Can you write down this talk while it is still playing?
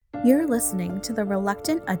You're listening to the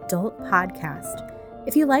Reluctant Adult Podcast.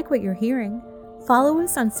 If you like what you're hearing, follow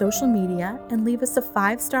us on social media and leave us a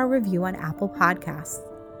 5-star review on Apple Podcasts.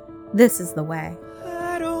 This is the way.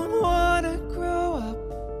 I don't want to grow up.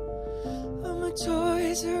 I'm a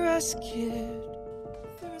Toys R Us kid.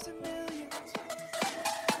 There's a million.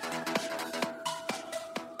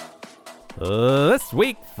 This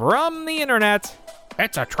week from the internet,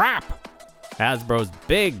 it's a trap. Hasbro's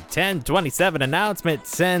Big 1027 announcement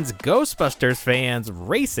sends Ghostbusters fans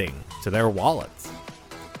racing to their wallets.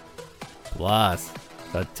 Plus,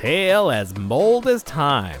 a tale as old as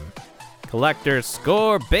time. Collectors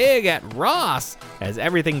score big at Ross as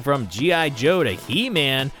everything from G.I. Joe to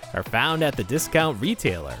He-Man are found at the discount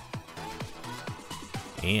retailer.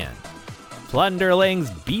 And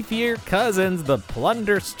Plunderling's beefier cousins, the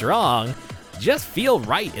Plunder Strong, just feel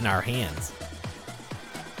right in our hands.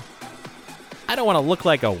 I don't want to look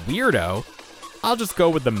like a weirdo. I'll just go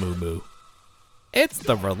with the moo-moo. It's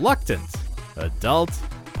the Reluctant Adult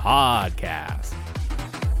Podcast.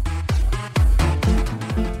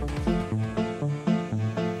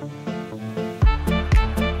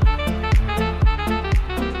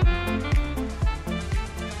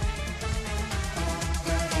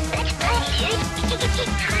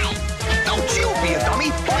 Don't you be a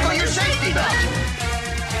dummy! Buckle your safety belt!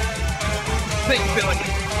 Think, Billy.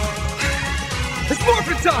 It's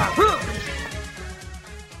morphin' time!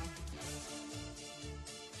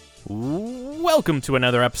 Welcome to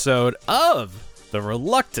another episode of the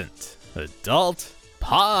Reluctant Adult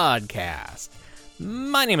Podcast.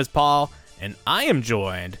 My name is Paul, and I am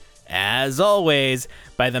joined, as always,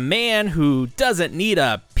 by the man who doesn't need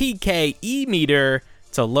a PKE meter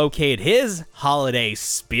to locate his holiday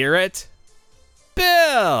spirit,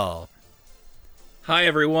 Bill. Hi,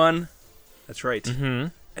 everyone. That's right. Mm-hmm.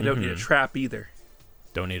 I don't need a trap either.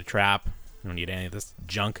 Don't need a trap. Don't need any of this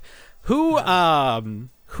junk. Who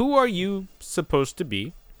are you supposed to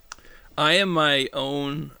be? I am my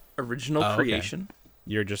own original creation. Okay.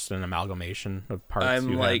 You're just an amalgamation of parts. I'm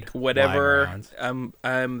you like had whatever. lying around.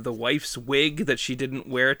 I'm the wife's wig that she didn't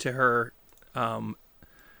wear to her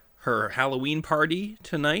Halloween party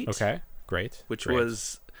tonight. Okay, great. Which great.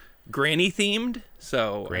 was granny themed.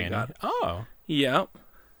 So Granny. Yeah.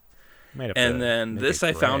 And then this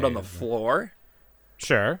I found on the floor.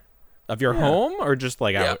 Sure. Of your home or just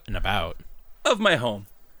like out and about? Of my home.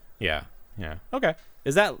 Yeah. Okay.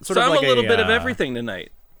 Is that sort so of I'm like a little bit of everything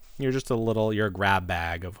tonight. You're a grab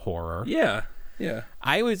bag of horror. Yeah.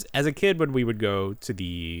 I was, as a kid, when we would go to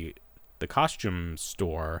the costume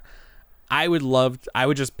store, I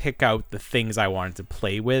would just pick out the things I wanted to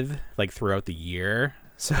play with, like, throughout the year.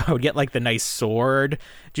 So I would get, like, the nice sword.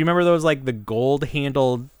 Do you remember those, like, the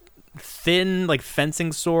gold-handled, thin, like,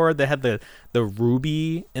 fencing sword that had the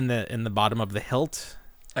ruby in the bottom of the hilt?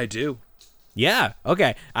 I do. Yeah.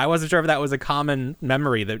 Okay. I wasn't sure if that was a common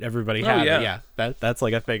memory that everybody had. Yeah. But yeah. That's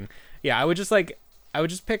like a thing. Yeah. I would just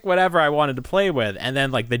pick whatever I wanted to play with, and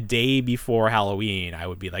then like the day before Halloween, I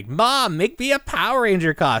would be like, "Mom, make me a Power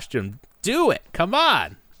Ranger costume. Do it. Come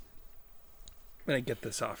on." I'm gonna get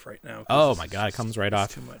this off right now. Oh my God! It comes right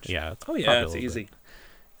off. Too much. Yeah. Oh yeah, it's easy.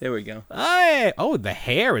 There we go. Oh, the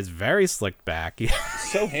hair is very slicked back.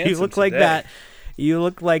 So handsome. You look like today. that. You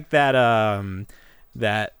look like that.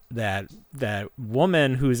 That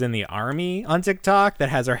woman who's in the army on TikTok that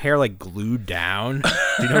has her hair like glued down.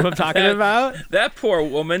 Do you know what I'm talking about? That poor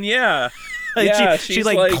woman, yeah. Like yeah, she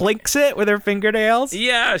like clinks it with her fingernails.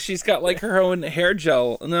 Yeah, she's got like her own hair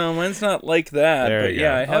gel. No, mine's not like that. There but you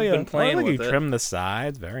yeah, go. I have been playing with with you it. Trim the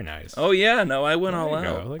sides, very nice. Oh yeah, no, I went all There you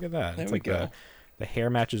out. go. Look at that. There It's we like go. the hair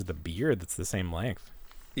matches the beard. That's the same length.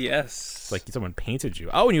 Yes. It's like someone painted you.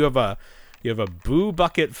 Oh, and you have a boo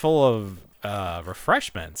bucket full of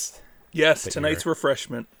refreshments. Yes, tonight's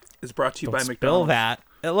refreshment is brought to you by Don't McDonald's. spill that.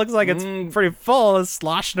 It looks like it's pretty full. It's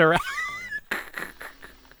sloshing around.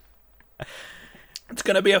 It's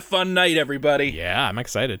gonna be a fun night, everybody. Yeah, I'm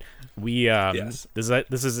excited. We Yes. This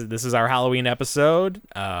is our Halloween episode.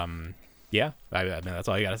 Yeah, I mean that's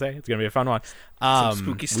all you gotta say. It's gonna be a fun one. Some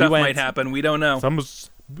spooky stuff might happen. We don't know.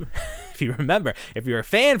 If you remember, if you're a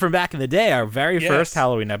fan from back in the day, our very first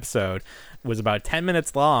Halloween episode was about 10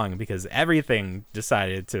 minutes long because everything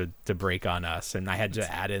decided to break on us, and I had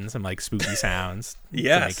to add in some like spooky sounds.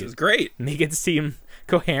 Yes, it was great. Make it seem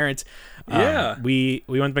coherent. Yeah. We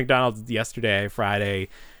went to McDonald's yesterday, Friday,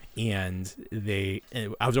 and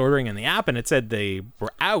I was ordering in the app, and it said they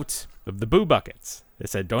were out of the boo buckets. They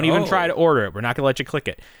said, don't even try to order it. We're not going to let you click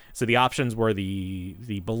it. So the options were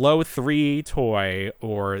the below 3 toy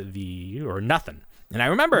or nothing. And I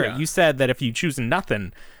remember you said that if you choose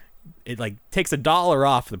nothing, it like takes $1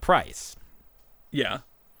 off the price. Yeah.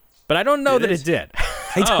 but I don't know that it did.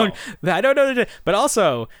 I don't know that it did. But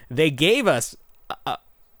also, they gave us a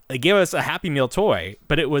Happy Meal toy,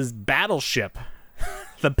 but it was Battleship,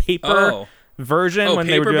 the paper version when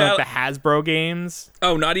they were doing like, the Hasbro games.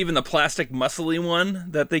 Oh, not even the plastic muscly one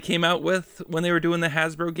that they came out with when they were doing the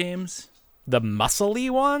Hasbro games? The muscly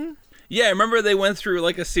one? Yeah, I remember they went through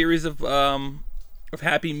like a series of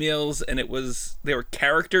Happy Meals, and they were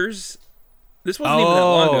characters. This wasn't even that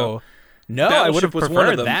long ago. No, I would have preferred one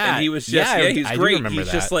of them, that. And he was just, he's great. He's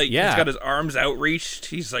that. just like, he's got his arms outreached.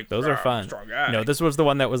 He's like, those are fun. Strong guy. No, this was the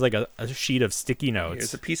one that was like a sheet of sticky notes.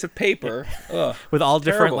 Here's a piece of paper. With all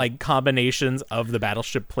different like combinations of the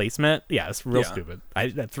Battleship placement. Yeah, it's real stupid.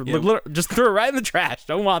 Just threw it right in the trash.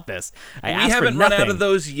 Don't want this. We haven't run out of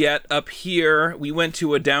those yet up here. We went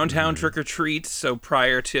to a downtown trick-or-treat, so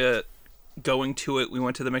prior to going to it, we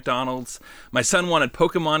went to the McDonald's. My son wanted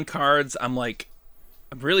Pokemon cards. I'm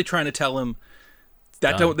really trying to tell him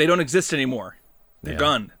that they don't exist anymore. They're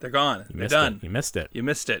gone. They're gone. They're done. You missed it. It's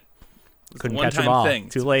Couldn't a catch them all. one-time thing.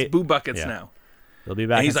 Too late. It's boo buckets now. They'll be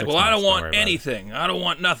back. And he's like, in 6 well, I months. don't want anything. I don't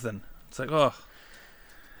want nothing. It's like, oh.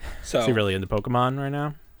 So is he really into Pokemon right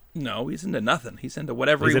now? No, he's into nothing. He's into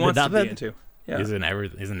whatever he wants to be into. Yeah. He's in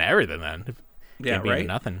everything then. Can't be into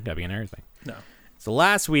nothing. Gotta be in everything. No. So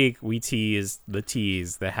last week we teased the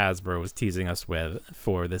tease that Hasbro was teasing us with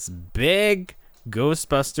for this big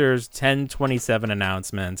Ghostbusters 1027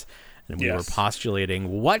 announcement, and we were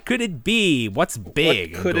postulating what could it be? What's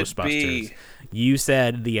big in Ghostbusters? You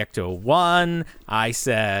said the Ecto-1. I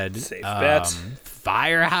said safe bet.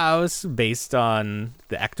 Firehouse, based on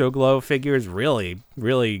the Ecto-Glow figures. Really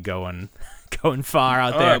going far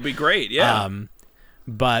out there. It'd be great. Yeah.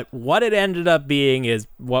 But what it ended up being is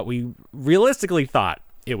what we realistically thought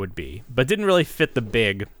it would be, but didn't really fit the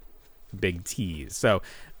big tease. So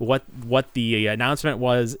what the announcement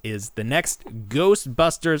is the next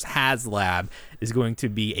Ghostbusters HasLab is going to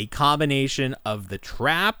be a combination of the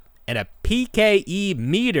trap and a PKE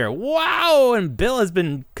meter. Wow! And Bill has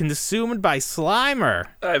been consumed by Slimer.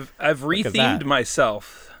 I've rethemed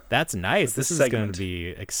myself. That's nice. This is going to be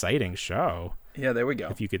an exciting show. Yeah, there we go.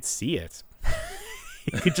 If you could see it.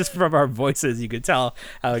 You could just from our voices, you could tell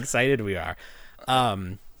how excited we are.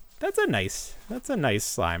 That's a nice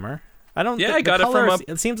Slimer. I got it from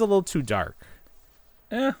it seems a little too dark.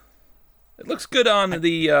 Yeah, it looks good on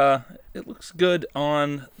the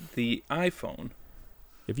iPhone.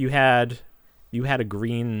 If you had a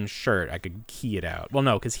green shirt, I could key it out. Well,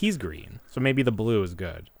 no, because he's green, so maybe the blue is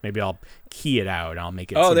good. Maybe I'll key it out and I'll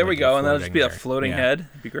make it. Oh, there we go, and that'll just be a floating head.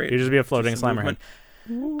 It'd be great. It'd just be a floating Slimer head.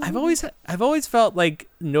 I've always felt like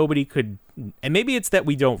nobody could, and maybe it's that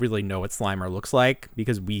we don't really know what Slimer looks like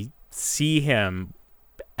because we see him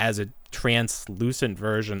as a translucent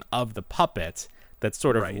version of the puppet that's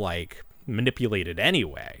sort of like manipulated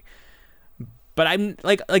anyway. But I'm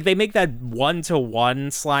like they make that 1-to-1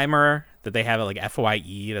 Slimer that they have at like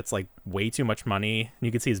FYE that's like way too much money. And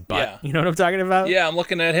you can see his butt. Yeah. You know what I'm talking about? Yeah, I'm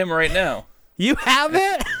looking at him right now. You have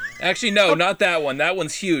it? Actually, no, not that one. That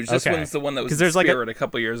one's huge. This one's the one that was in Spirit a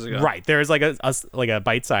couple years ago. Right. There's like a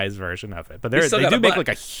bite-sized version of it. But they do make like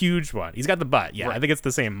a huge one. He's got the butt. Yeah, right. I think it's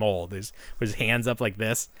the same mold. With his hands up like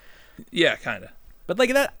this. Yeah, kind of. But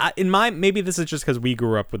like that, maybe this is just because we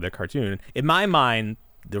grew up with the cartoon. In my mind,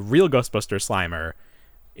 the real Ghostbuster Slimer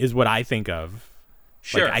is what I think of.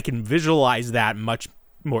 Sure. Like, I can visualize that much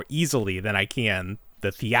more easily than I can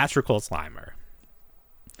the theatrical Slimer.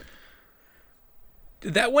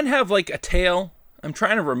 Did that one have like a tail? I'm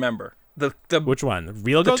trying to remember. The which one? The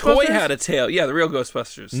real the Ghostbusters? toy had a tail. Yeah, the real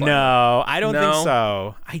Ghostbusters. Slimer. No, I don't think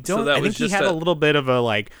so. I think he had a little bit of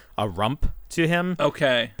a rump to him.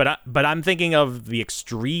 Okay. But I'm thinking of the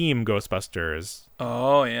extreme Ghostbusters.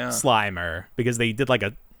 Oh yeah. Slimer, because they did like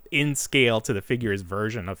a in scale to the figures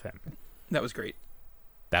version of him. That was great.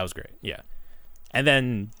 Yeah. And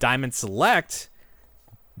then Diamond Select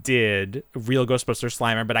did real Ghostbuster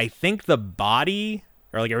Slimer, but I think the body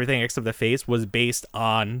or like everything except the face was based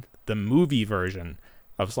on the movie version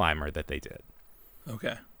of Slimer that they did.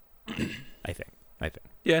 Okay. I think.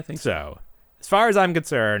 Yeah, I think so. As far as I'm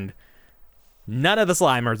concerned, none of the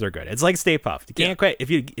Slimers are good. It's like Stay Puft. You can't quite if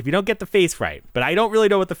you don't get the face right. But I don't really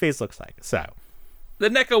know what the face looks like. So the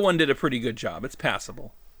NECA one did a pretty good job. It's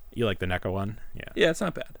passable. You like the NECA one? Yeah. Yeah, it's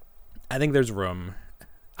not bad. I think there's room.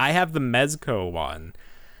 I have the Mezco one.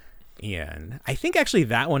 And I think actually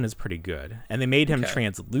that one is pretty good. And they made him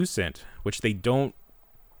translucent, which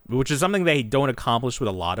is something they don't accomplish with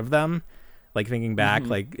a lot of them. Like thinking back,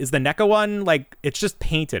 like is the NECA one like it's just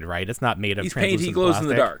painted, right? It's not made of translucent he glows plastic. In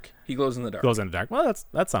the dark. He glows in the dark. Glows in the dark. Well,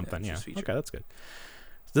 that's something. Yeah. Okay, that's good.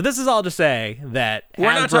 So this is all to say that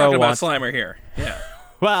we're not talking about Slimer here. Yeah.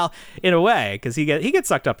 Well, in a way, because he gets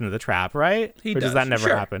sucked up into the trap, right? He or does. does that never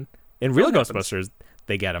Sure. happen? In real That happens. Ghostbusters,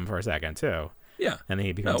 they get him for a second too. Yeah. And then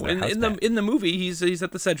he becomes No, their house pet. in the movie, he's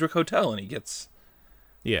at the Cedric Hotel and he gets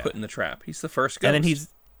Yeah. put in the trap. He's the first ghost. And then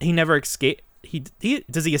he never escape. He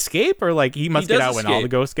does he escape, or like he must get does out when all escape. the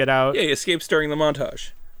ghosts get out? Yeah, he escapes during the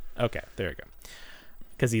montage. Okay, there you go.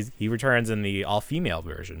 Because he returns in the all-female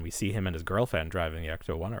version. We see him and his girlfriend driving the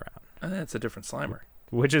Ecto-1 around, That's a different Slimer.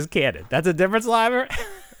 which is canon. That's a different Slimer.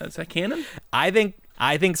 Is that canon? I think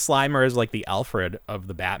Slimer is like the Alfred of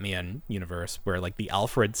the Batman universe, where like the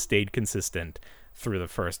Alfred stayed consistent through the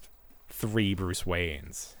first 3 Bruce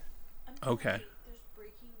Waynes. Okay. There's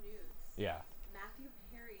breaking news. Yeah. Matthew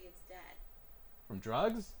Perry is dead. From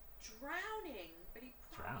drugs? Drowning, but he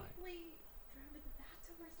Drowning. probably drowned in the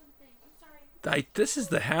bathtub or something. I'm sorry. This is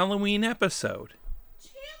the Halloween episode.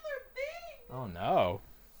 Chandler Bing! Oh no.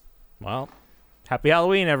 Well, happy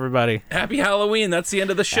Halloween, everybody. Happy Halloween. That's the end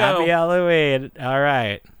of the show. Happy Halloween. All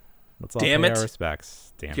right. Let's all Damn pay it. our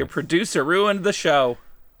respects. Damn Your it. producer ruined the show.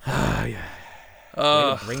 Way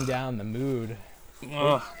to bring down the mood.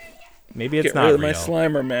 Maybe it's Get not rid of real. my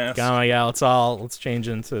Slimer mask. Oh yeah, let's change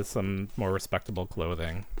into some more respectable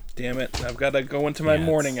clothing. Damn it. I've got to go into my Yeah,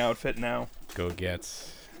 morning it's- outfit now. Go get.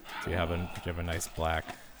 Do you have a nice black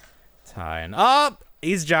tie? And oh,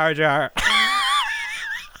 he's Jar Jar.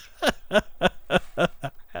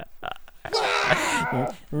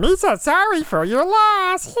 Misa, sorry for your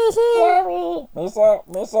loss.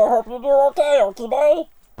 Misa, hope you do okay, okay?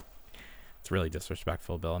 It's really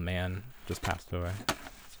disrespectful. Bill, a man just passed away.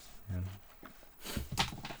 Yeah.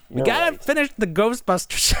 We gotta finish the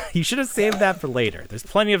Ghostbusters. You should have saved that for later. There's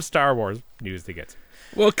plenty of Star Wars news to get to.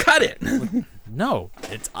 Well, cut it. No,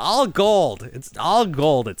 it's all gold. It's all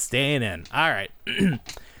gold. It's staying in. All right.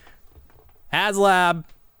 HasLab,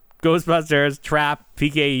 Ghostbusters, Trap,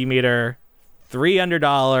 PKE meter,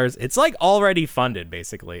 $300. It's like already funded,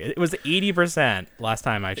 basically. It was 80% last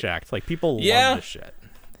time I checked. Like people love this shit.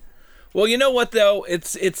 Well, you know what though?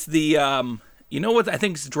 It's the you know what I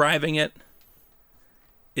think's driving it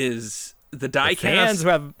is the diecast. Fans who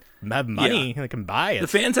have money they can buy it. The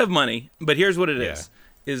fans have money, but here's what it is: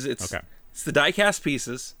 it's Okay. it's the diecast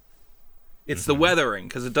pieces, it's the weathering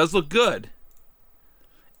because it does look good,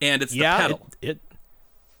 and it's the pedal.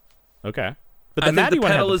 Okay. But I think Maddie the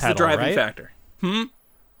one had pedal is the pedal, driving right? factor.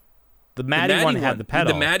 The Maddie one had the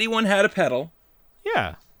pedal. The Maddie one had a pedal,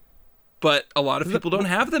 Yeah. but a lot of people don't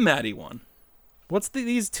have the Maddie one. What's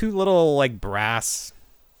these two little like brass?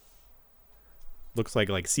 Looks like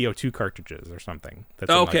CO2 cartridges or something.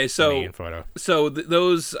 That's Okay, in so the main photo. So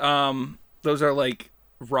those are like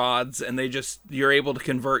rods, and you're able to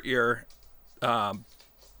convert your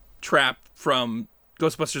trap from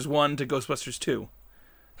Ghostbusters 1 to Ghostbusters 2.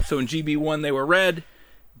 So in GB1 they were red,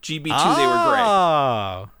 GB2 they were gray.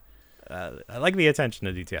 Oh, I like the attention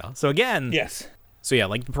to detail. So again, Yes. So yeah,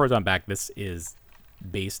 like the Proton Pack, this is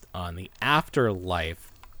based on the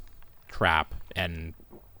Afterlife trap and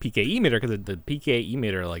PKE meter, because the PKE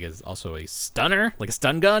meter is also a stunner, like a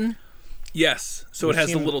stun gun. Yes. So Which it has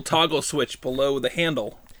the seemed- little toggle switch below the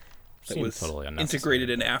handle that Seemed was totally integrated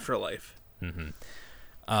in Afterlife.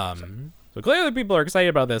 So clearly people are excited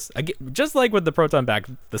about this. Just like with the Proton Pack,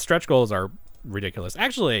 the stretch goals are ridiculous.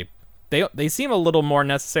 Actually, they seem a little more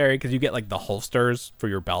necessary because you get the holsters for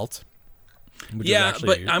your belt. Which is Yeah,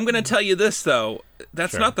 actually, but I'm going to tell you this though.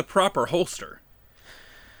 That's Sure. not the proper holster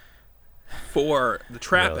for the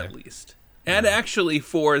trap, Really? at least, and actually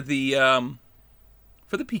for the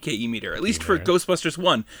PKE meter, at least for meter. Ghostbusters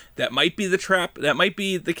 1. That might be the trap. That might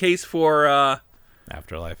be the case for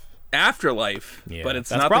Afterlife. Afterlife, Yeah, but it's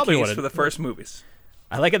that's not the probably case what it- for the first movies.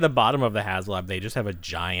 I like at the bottom of the HasLab, they just have a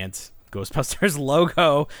giant Ghostbusters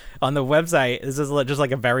logo on the website. This is just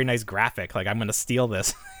like a very nice graphic. I'm going to steal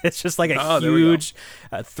this. It's just like a there we go. huge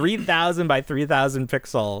 3,000 by 3,000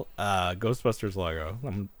 pixel Ghostbusters logo.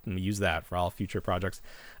 I'm going to use that for all future projects.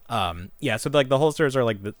 Yeah, so the holsters are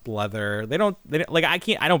the leather. They don't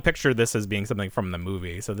I don't picture this as being something from the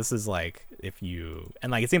movie. So this is if you,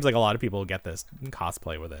 and it seems like a lot of people get this and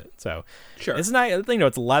cosplay with it. So Sure. it's not,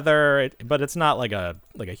 it's leather, but it's not like a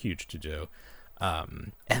huge to do.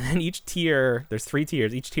 And then each tier, there's 3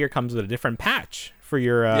 tiers. Each tier comes with a different patch for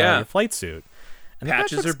your flight suit. And the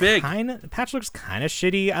Patches patch are big. The patch looks kind of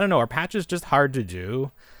shitty. I don't know. Are patches just hard to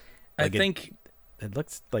do? I think It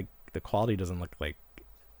looks like the quality doesn't look like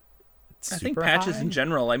I think super patches high. in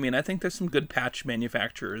general. I mean, I think there's some good patch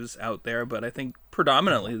manufacturers out there, but I think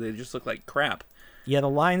predominantly they just look like crap. Yeah, the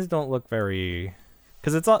lines don't look very,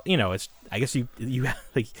 because it's all it's. I guess you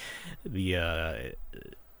the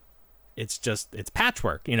it's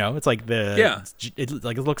patchwork, you know. It's like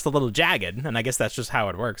it looks a little jagged, and I guess that's just how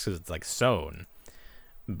it works because it's like sewn.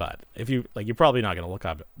 But if you you're probably not going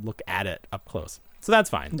to look at it up close, so that's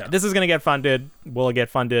fine. No. This is going to get funded. Will it get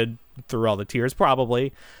funded through all the tiers?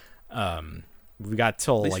 Probably. We got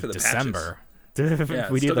till like December. Yeah,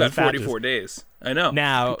 we still got 44 days. I know.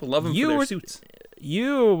 Now people love them for their suits.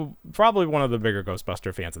 You probably one of the bigger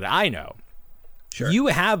Ghostbuster fans that I know. Sure. You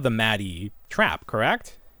have the Maddie trap,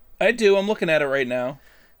 correct? I do. I'm looking at it right now.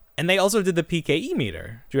 And they also did the PKE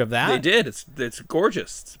meter. Do you have that? They did. It's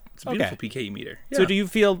gorgeous. It's a beautiful PKE meter. Yeah. So do you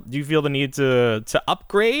feel the need to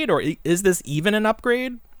upgrade, or is this even an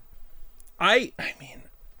upgrade? I mean,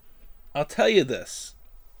 I'll tell you this.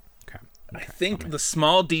 Okay. I think the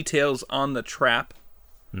small details on the trap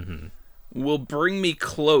will bring me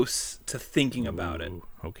close to thinking about it.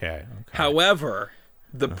 Okay. However,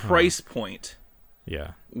 the price point,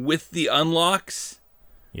 with the unlocks,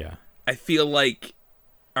 I feel like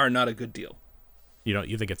are not a good deal.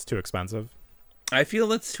 You think it's too expensive? I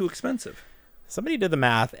feel it's too expensive. Somebody did the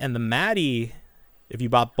math, and the Maddie, if you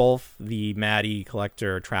bought both the Maddie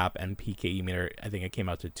collector trap and PKE meter, I think it came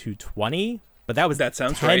out to $220. But that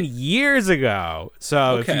sounds 10 years ago.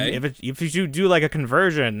 So if you do like a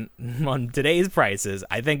conversion on today's prices,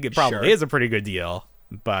 I think it probably is a pretty good deal.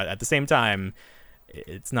 But at the same time,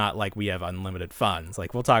 it's not like we have unlimited funds.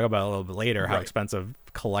 Like we'll talk about a little bit later how expensive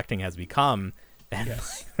collecting has become, and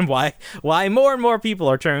why more and more people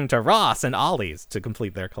are turning to Ross and Ollie's to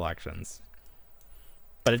complete their collections.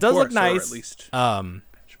 But it does look nice. Or at least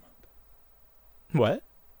what?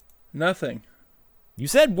 Nothing. You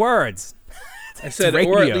said words. I said,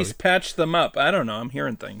 or at least patch them up. I don't know. I'm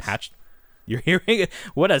hearing things. Patch. You're hearing it.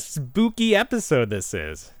 What a spooky episode this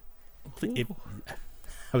is. I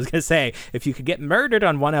was gonna say if you could get murdered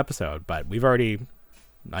on one episode, but we've already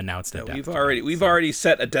announced it. We've already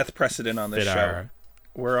set a death precedent on this show.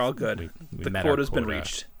 We're all good. The quota's been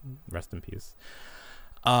reached. Rest in peace.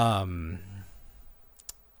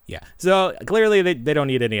 Yeah. So clearly they don't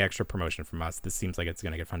need any extra promotion from us. This seems like it's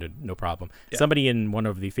going to get funded. No problem. Yeah. Somebody in one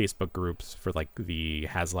of the Facebook groups for like the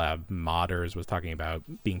HasLab modders was talking about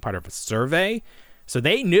being part of a survey. So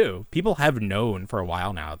they knew. People have known for a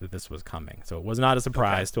while now that this was coming. So it was not a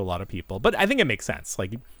surprise to a lot of people. But I think it makes sense.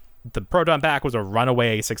 Like the Proton Pack was a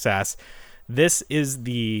runaway success. This is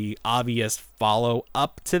the obvious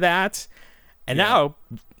follow-up to that. And now,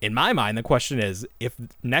 in my mind, the question is, if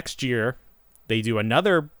next year they do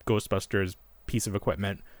another Ghostbusters piece of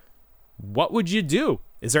equipment, what would you do?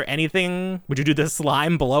 Is there anything? Would you do the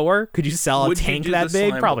slime blower? Could you sell a tank that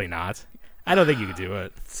big? Probably not. I don't think you could do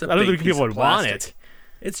it. I don't think people would want it.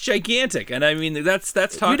 It's gigantic, and I mean that's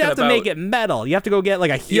talking about. You'd have to make it metal. You have to go get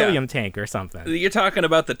like a helium tank or something. You're talking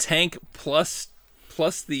about the tank plus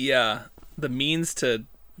the means to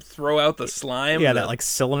throw out the slime. Yeah, that like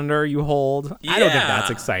cylinder you hold. Yeah. I don't think that's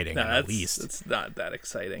exciting. No, at least it's not that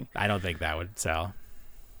exciting. I don't think that would sell.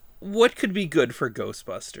 What could be good for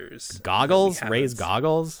Ghostbusters? Goggles, raised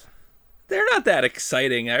goggles. They're not that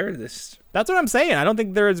exciting. That's what I'm saying. I don't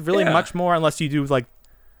think there is really much more unless you do like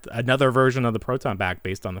another version of the Proton Pack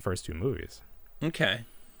based on the first two movies. Okay.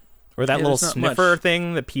 Or that little sniffer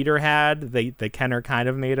thing that Peter had, that Kenner kind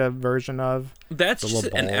of made a version of. That's just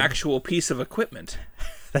an actual piece of equipment.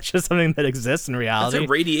 That's just something that exists in reality. That's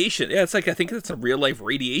a radiation. Yeah, it's like I think that's a real life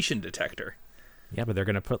radiation detector. Yeah, but they're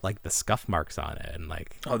gonna put like the scuff marks on it and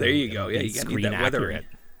like. Oh, there you go. Yeah, you gotta need that weathering.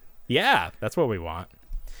 Yeah, that's what we want.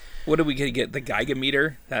 What are we gonna get? The Geiger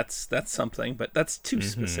meter? That's something, but that's too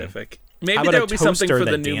specific. Maybe that would be something for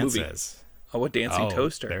the new movie. Oh, a dancing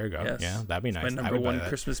toaster. There you go. Yes. Yeah, that'd be nice. It's my number one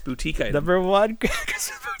Christmas boutique item. Number one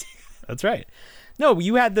Christmas boutique. That's right. No,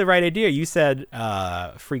 you had the right idea. You said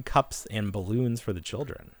free cups and balloons for the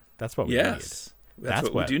children. That's what we need. That's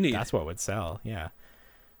what we do need. That's what would sell. Yeah.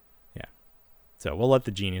 Yeah. So we'll let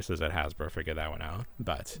the geniuses at Hasbro figure that one out.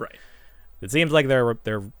 But it seems like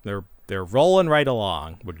they're rolling right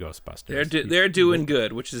along with Ghostbusters. They're doing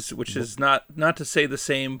good, which is not to say the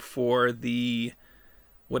same for the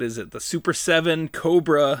what is it? The Super 7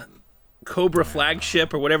 Cobra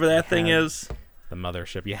flagship or whatever that thing is. The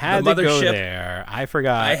mothership. You had to go there. I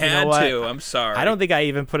forgot. I had to. I'm sorry. I don't think I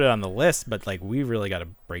even put it on the list, but like we really got to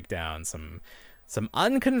break down some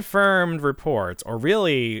unconfirmed reports, or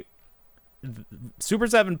really Super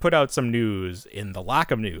 7 put out some news in the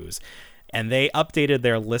lack of news, and they updated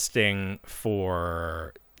their listing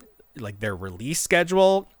for like their release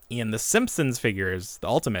schedule. And the Simpsons figures, the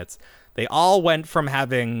Ultimates, they all went from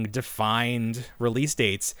having defined release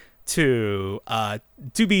dates to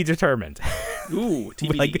be determined. Ooh,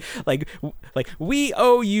 TBD. like we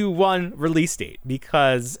owe you one release date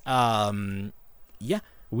because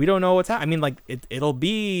we don't know what's happening. I mean, like it'll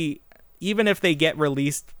be, even if they get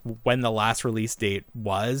released when the last release date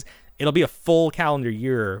was, it'll be a full calendar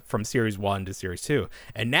year from Series 1 to Series 2.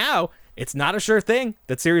 And now it's not a sure thing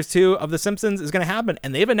that Series 2 of The Simpsons is going to happen.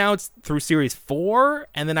 And they've announced through Series 4,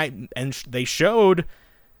 and then they showed,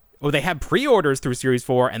 well, they had pre-orders through Series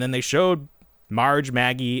 4, and then they showed Marge,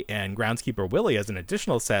 Maggie, and Groundskeeper Willie as an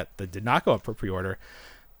additional set that did not go up for pre-order.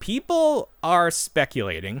 People are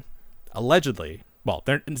speculating, allegedly. Well,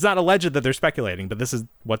 it's not alleged that they're speculating, but this is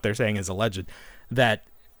what they're saying is alleged, that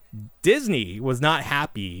Disney was not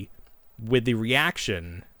happy with the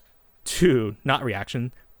reaction to, not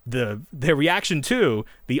reaction, the reaction to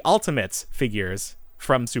the Ultimates figures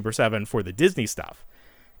from Super 7 for the Disney stuff.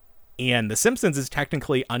 And The Simpsons is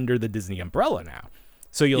technically under the Disney umbrella now.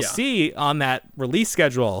 So you'll see on that release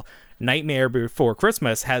schedule, Nightmare Before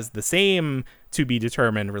Christmas has the same to be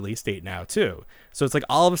determined release date now too. So it's like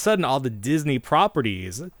all of a sudden all the Disney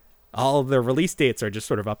properties, all of their release dates are just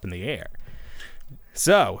sort of up in the air.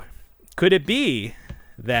 So could it be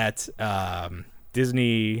that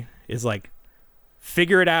Disney is like,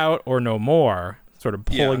 figure it out or no more, sort of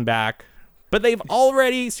pulling back? But they've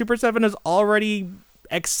already, Super 7 has already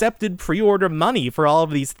accepted pre-order money for all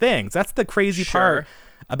of these things. That's the crazy part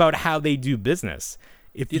about how they do business.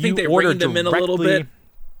 If do you think they reined them in a little bit?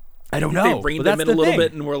 I don't know. They reined them in a little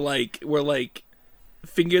bit, and we're like,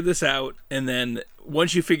 figure this out, and then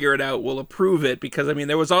once you figure it out, we'll approve it. Because I mean,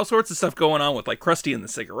 there was all sorts of stuff going on with like Krusty and the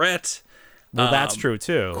Cigarette. Well, that's true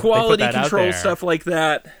too. Quality control stuff like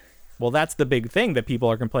that. Well, that's the big thing that people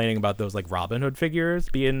are complaining about, those like Robin Hood figures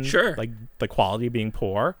being like the quality being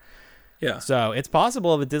poor. Yeah. So it's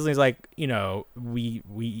possible that Disney's like, you know,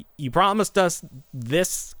 you promised us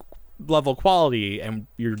this level quality and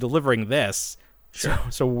you're delivering this. Sure.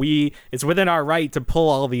 So it's within our right to pull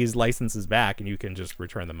all these licenses back, and you can just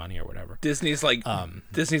return the money or whatever. Disney's like,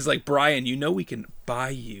 Brian, you know we can buy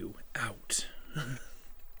you out.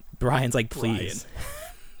 Brian's like, please,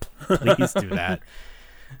 please do that.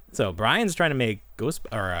 So Brian's trying to make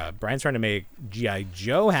Brian's trying to make G.I.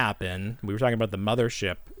 Joe happen. We were talking about the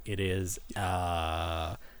mothership. It is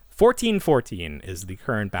 1414 is the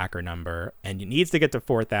current backer number, and it needs to get to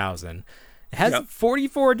 4,000. It has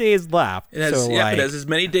 44 days left. It has, it has as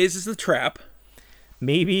many days as the Trap.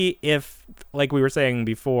 Maybe if, like we were saying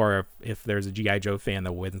before, if there's a G.I. Joe fan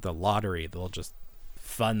that wins the lottery, they'll just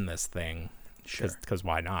fund this thing. Because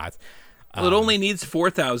why not? Well, it only needs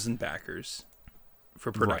 4,000 backers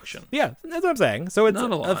for production. Right. Yeah, that's what I'm saying. So it's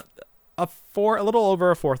not a lot. A little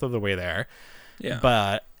over a fourth of the way there. Yeah.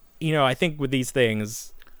 But, you know, I think with these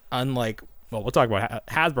things, unlike, well, we'll talk about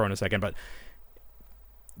Hasbro in a second, but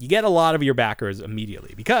you get a lot of your backers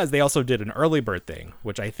immediately because they also did an early bird thing,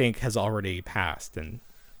 which I think has already passed and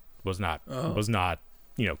was not,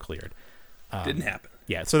 you know, cleared. Didn't happen.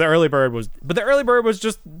 Yeah. So the early bird was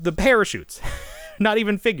just the parachutes, not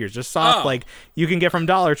even figures, just soft, like you can get from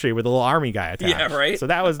Dollar Tree with a little army guy attached. Yeah. Right. So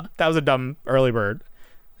that was a dumb early bird.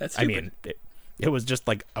 That's stupid. I mean, it was just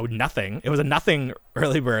like nothing. It was a nothing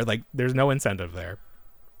early bird. Like there's no incentive there.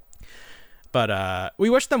 But we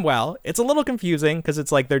wish them well. It's a little confusing because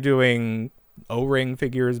it's like they're doing O-ring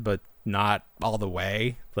figures, but not all the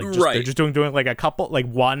way. Like they're just doing like a couple, like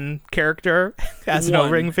one character as an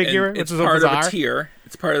O-ring figure, which is part of a tier.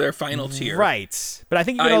 It's part of their final tier, right? But I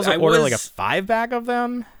think you can also order like a 5-pack of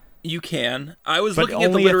them. You can. I was looking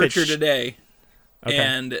at the literature today,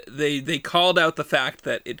 and they called out the fact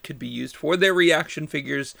that it could be used for their reaction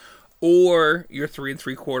figures or your 3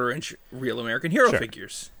 3/4 inch Real American Hero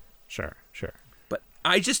figures. Sure. But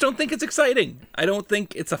I just don't think it's exciting. I don't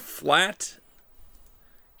think it's a flat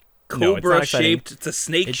cobra shaped. It's a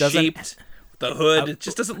snake shaped with the hood. It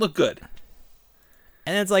just doesn't look good.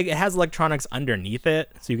 And it's like it has electronics underneath it,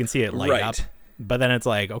 so you can see it light up. But then it's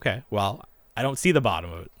like, okay, well, I don't see the bottom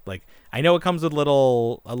of it. Like I know it comes with a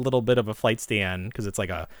little bit of a flight stand because it's like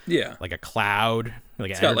a cloud,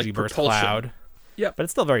 like an energy burst cloud. Yeah, but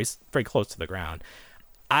it's still very very close to the ground.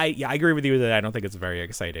 I agree with you that I don't think it's a very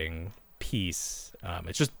exciting piece.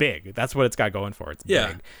 It's just big. That's what it's got going for it. It's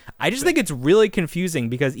big. I just think it's really confusing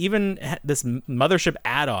because even this mothership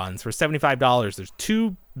add-ons for $75, there's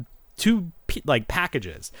two like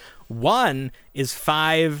packages. One is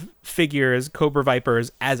 5 figures, Cobra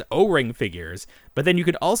Vipers as O-ring figures, but then you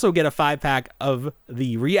could also get a 5-pack of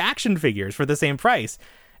the reaction figures for the same price.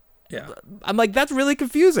 Yeah, I'm like, that's really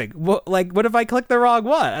confusing. What if I click the wrong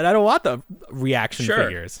one and I don't want the reaction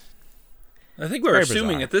figures? I think we're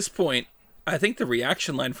assuming at this point, I think the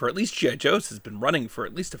reaction line for at least G.I. Joe's has been running for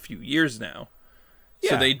at least a few years now.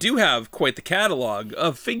 Yeah. So they do have quite the catalog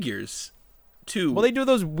of figures too. Well, they do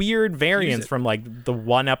those weird variants from like the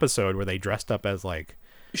one episode where they dressed up as like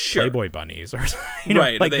Sure. Playboy bunnies, or you know,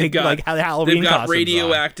 right? like They've got like Halloween they've got costumes on.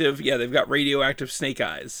 radioactive. Yeah, they've got radioactive snake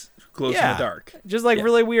eyes, glows in the dark. Just like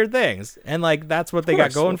really weird things, and like that's what they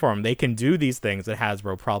got going for them. They can do these things that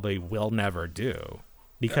Hasbro probably will never do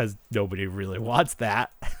because nobody really wants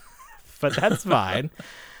that. But that's fine.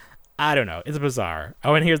 I don't know. It's bizarre.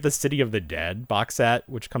 Oh, and here's the City of the Dead box set,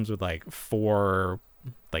 which comes with like 4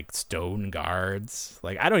 like stone guards.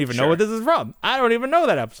 Like I don't even know what this is from. I don't even know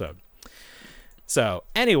that episode. So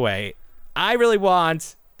anyway, I really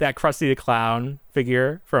want that Krusty the Clown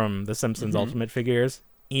figure from the Simpsons Ultimate Figures.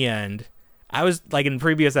 And I was like in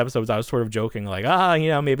previous episodes, I was sort of joking like, you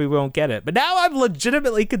know, maybe we won't get it. But now I'm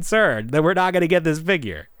legitimately concerned that we're not going to get this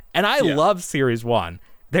figure. And I love Series 1.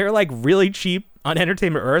 They're like really cheap on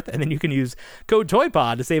Entertainment Earth, and then you can use code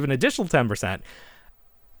TOYPOD to save an additional 10%.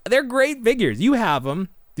 They're great figures. You have them.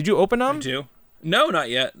 Did you open them? I do. No, not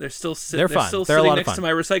yet. They're still They're fun. still They're a sitting lot of next fun. to my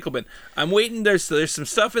recycle bin. I'm waiting. There's some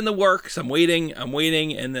stuff in the works. I'm waiting,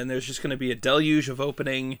 and then there's just going to be a deluge of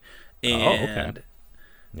opening and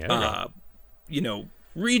you know,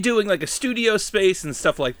 redoing like a studio space and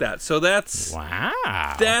stuff like that. So that's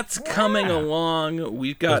coming along.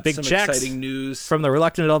 We've got big some checks exciting news from the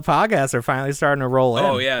Reluctant Adult podcast are finally starting to roll in.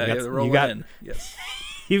 Oh yeah, they're rolling in. Yes,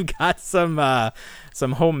 you've got some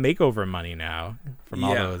home makeover money now from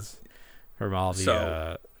all those. From all the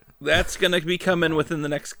so that's gonna be coming within the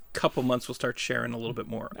next couple months. We'll start sharing a little bit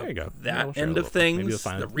more. There you go. That end of things,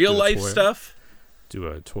 the real life stuff. Do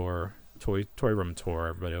a tour. Toy room tour.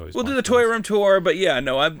 Everybody always. We'll do the toy room tour, but yeah,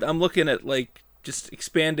 no, I'm looking at like just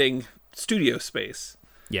expanding studio space.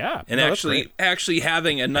 Yeah, and actually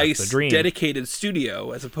having a nice dedicated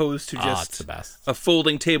studio as opposed to just a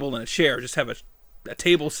folding table and a chair. Just have a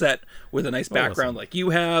table set with a nice background like you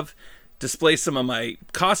have. Display some of my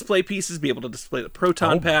cosplay pieces. Be able to display the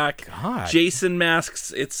Proton Pack, Jason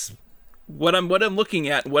masks. It's what I'm looking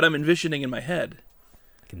at, what I'm envisioning in my head.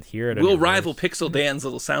 Can hear it. Will rival Pixel Dan's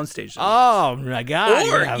little soundstage. Oh my god!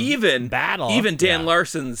 Or even Dan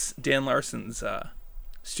Larson's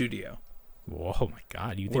studio. Whoa, my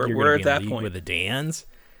god! You think we're you're going to be at that in point with the Dans?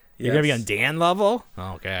 You're going to be on Dan level?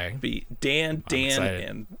 Okay. Be Dan,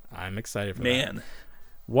 and I'm excited for that.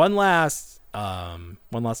 One last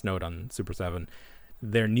note on Super 7.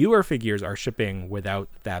 Their newer figures are shipping without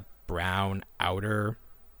that brown outer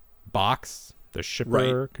box, the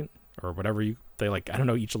shipper or whatever they like. I don't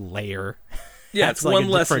know, each layer. Yeah, it's like one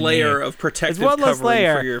less layer of protective covering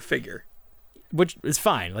for your figure, which is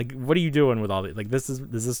fine. Like, what are you doing with all the like? This is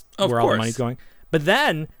where all the money's going. But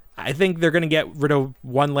then I think they're going to get rid of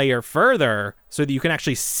one layer further so that you can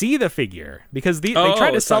actually see the figure because they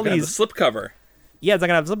try to sell these the slipcover. Yeah, it's not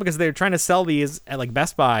gonna have slip because they're trying to sell these at like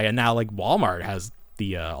Best Buy, and now like Walmart has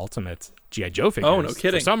the Ultimate G.I. Joe figures. Oh, no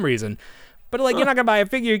kidding! For some reason, but like you're not gonna buy a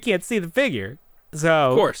figure, you can't see the figure.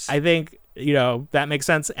 So of course, I think that makes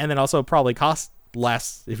sense, and then also probably cost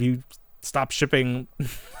less if you stop shipping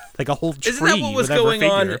like a whole tree. Isn't that what was going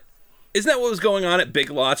on? Isn't that what was going on at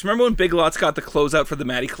Big Lots? Remember when Big Lots got the closeout for the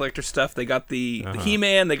Matty Collector stuff? They got the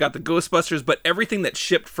He-Man, they got the Ghostbusters, but everything that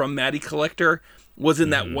shipped from Matty Collector was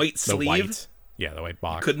in that white sleeve. Yeah, the white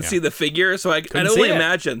box. Couldn't see the figure, so I can only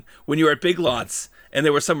imagine when you were at Big Lots and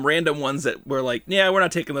there were some random ones that were like, yeah, we're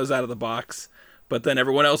not taking those out of the box. But then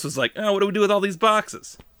everyone else was like, oh, what do we do with all these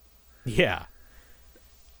boxes? Yeah.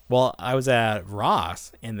 Well, I was at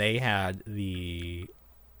Ross, and they had the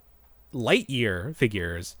Lightyear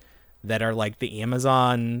figures that are like the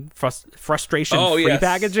Amazon frustration-free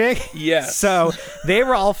packaging. Yes. So they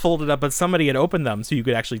were all folded up, but somebody had opened them so you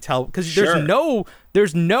could actually tell. Because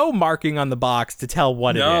there's no marking on the box to tell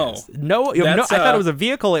what it is. I thought it was a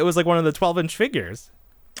vehicle. It was like one of the 12-inch figures.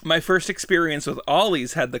 My first experience with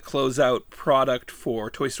Ollie's had the closeout product for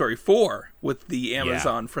Toy Story 4 with the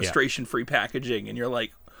Amazon frustration-free packaging, and you're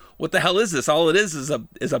like, what the hell is this? All it is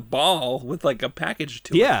a ball with like a package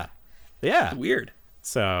to it. Yeah. It's weird.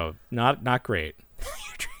 So not great.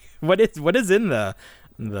 What is in the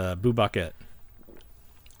boo bucket?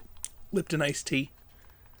 Lipton iced tea.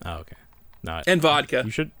 Oh, okay. And vodka. You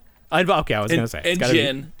should. Okay, I was gonna say and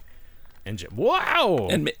gin. And gin. Wow.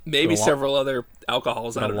 And maybe several other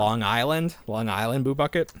alcohols. A Long Island boo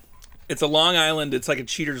bucket. It's a Long Island. It's like a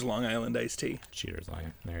Cheater's Long Island iced tea. Cheater's Long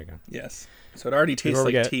Island. There you go. Yes. So it already tastes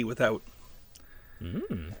like tea without.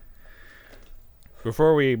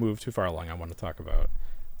 Before we move too far along, I want to talk about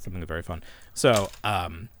something very fun. So,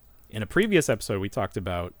 in a previous episode, we talked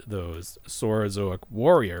about those Saurozoic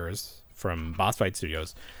warriors from Boss Fight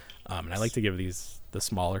Studios, and I like to give the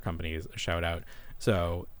smaller companies a shout out.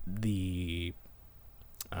 So the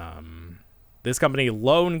this company,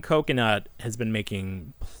 Lone Coconut, has been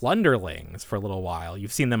making Plunderlings for a little while.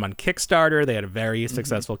 You've seen them on Kickstarter. They had a very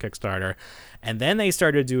successful Kickstarter. And then they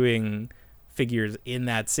started doing figures in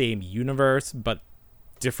that same universe, but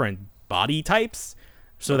different body types.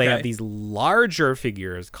 So they have these larger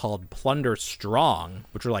figures called Plunder Strong,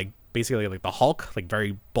 which are like basically like the Hulk, like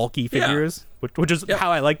very bulky figures, which is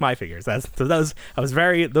how I like my figures. Those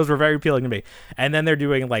were very appealing to me. And then they're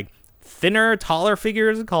doing like thinner, taller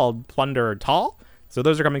figures called Plunder Tall. So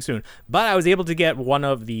those are coming soon. But I was able to get one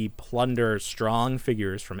of the Plunder Strong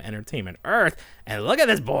figures from Entertainment Earth. And look at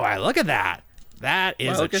this boy. Look at that. That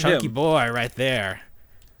is a chunky boy right there.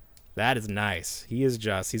 That is nice. He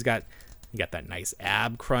got that nice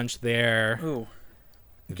ab crunch there. Ooh.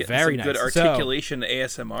 Getting very some nice. Good articulation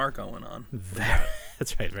ASMR going on.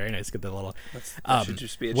 That's right. Very nice. Get the little. That should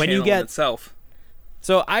just be a channel in itself.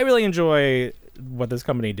 So I really enjoy what this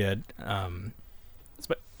company did.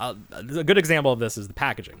 A good example of this is the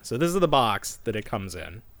packaging. So this is the box that it comes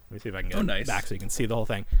in. Let me see if I can get it back so you can see the whole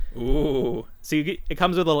thing. Ooh. So it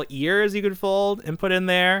comes with little ears you could fold and put in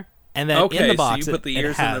there. And then in the box, so you put the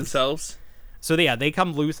ears in themselves? So they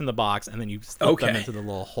come loose in the box, and then you slip them into the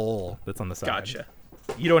little hole that's on the side. Gotcha.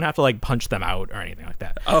 You don't have to like punch them out or anything like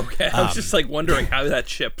that. Okay. I was just like wondering how that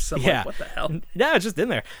ships. I'm like, what the hell? Yeah, it's just in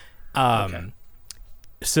there.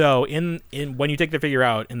 So in when you take the figure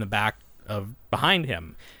out, in the back of behind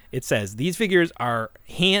him, it says these figures are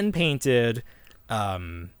hand painted.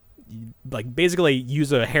 Like basically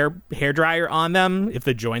use a hair dryer on them if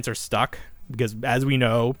the joints are stuck, because as we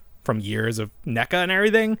know from years of NECA and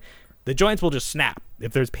everything, the joints will just snap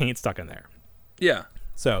if there's paint stuck in there. Yeah.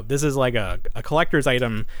 So this is like a collector's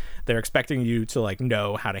item. They're expecting you to like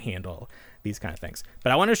know how to handle these kind of things.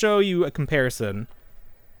 But I want to show you a comparison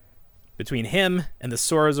between him and the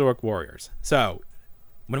Saurozoic Warriors. So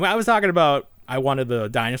when I was talking about I wanted the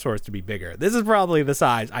dinosaurs to be bigger, this is probably the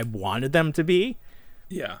size I wanted them to be.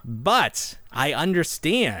 Yeah. But I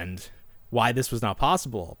understand why this was not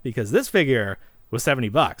possible, because this figure was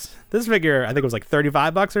 $70. This figure, I think, was like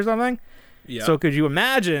 $35 or something. Yeah. So could you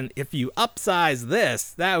imagine if you upsize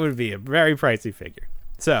this? That would be a very pricey figure.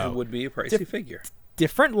 So it would be a pricey figure.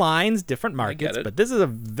 Different lines, different markets, but this is a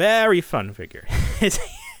very fun figure.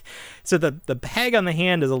 So the peg on the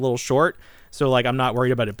hand is a little short, so like I'm not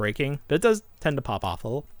worried about it breaking, but it does tend to pop off a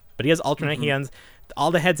little. But he has alternate hands. All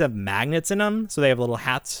the heads have magnets in them, so they have little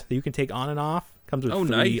hats that you can take on and off. Comes with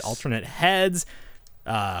three alternate heads,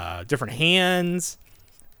 different hands.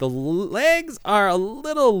 The legs are a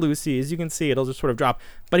little loosey, as you can see. It'll just sort of drop,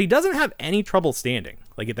 but he doesn't have any trouble standing.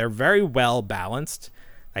 Like they're very well balanced.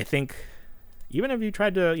 I think even if you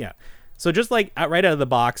tried to, So just like right out of the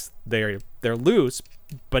box, they're loose,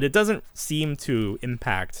 but it doesn't seem to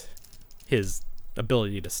impact his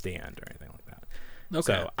ability to stand or anything like that.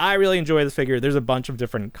 Okay. So I really enjoy this figure. There's a bunch of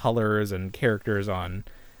different colors and characters on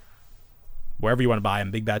wherever you want to buy them.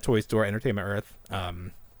 Big Bad Toy Store, Entertainment Earth.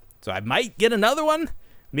 So I might get another one.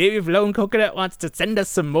 Maybe if Lone Coconut wants to send us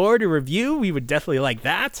some more to review, we would definitely like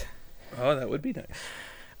that. Oh, that would be nice.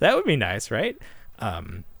 That would be nice, right?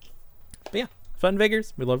 But yeah, fun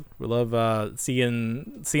figures. We love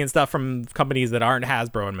seeing stuff from companies that aren't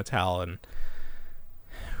Hasbro and Mattel. And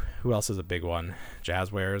who else is a big one?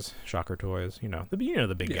 Jazzwares, Shocker Toys.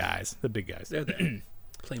 The big guys. The big guys. They're there.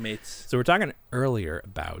 Playmates. So we're talking earlier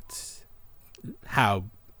about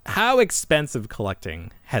how expensive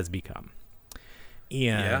collecting has become.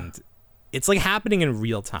 And it's like happening in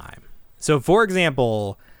real time. So for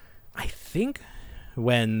example, I think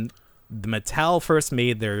when the Mattel first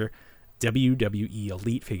made their WWE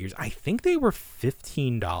Elite figures, I think they were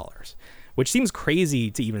 $15, which seems crazy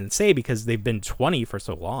to even say because they've been $20 for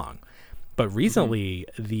so long. But recently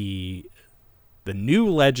the new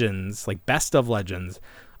Legends, like Best of Legends,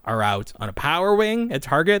 are out on a Power Wing at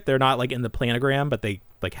Target. They're not like in the planogram, but they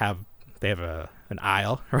have an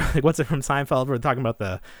aisle, or like what's it from Seinfeld? We're talking about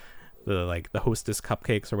the Hostess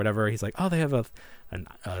cupcakes or whatever. He's like, oh, they have a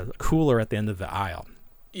cooler at the end of the aisle.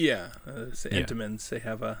 Yeah, Entenmann's. They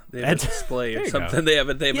have a display or something. They have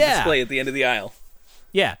a display at the end of the aisle.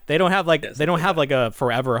 Yeah, they don't have like a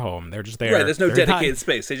forever home. They're just there. Right, there's no dedicated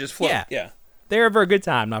space. They just float. Yeah. They're for a good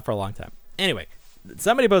time, not for a long time. Anyway,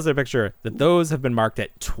 somebody posted a picture that those have been marked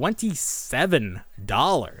at $27,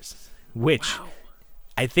 which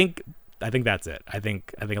I think that's it. I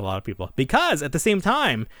think a lot of people, because at the same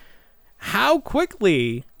time, how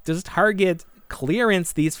quickly does Target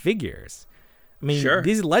clearance these figures? I mean,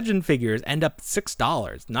 these Legend figures end up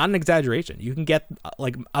 $6. Not an exaggeration. You can get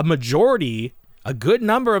like a good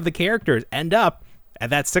number of the characters end up at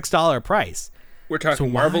that $6 price. We're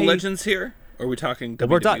talking Marvel Legends here, or are we talking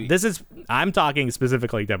WWE? I'm talking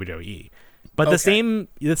specifically WWE. But Okay.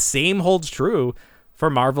 the same holds true for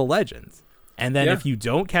Marvel Legends. And then Yeah. if you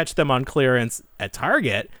don't catch them on clearance at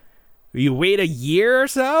Target, you wait a year or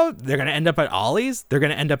so, they're going to end up at Ollie's. They're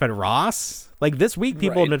going to end up at Ross. Like this week,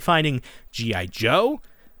 people Right. have been finding G.I. Joe.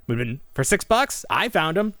 We've been for $6. I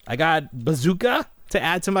found them. I got Bazooka to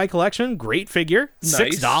add to my collection. Great figure. Nice.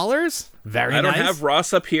 $6. Very I nice. don't have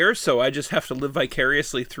Ross up here, so I just have to live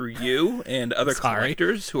vicariously through you and other Sorry.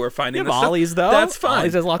 collectors who are finding You this have stuff. Ollie's, though. That's fine.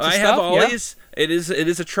 Ollie's has lots of I have stuff, yeah. Ollie's. It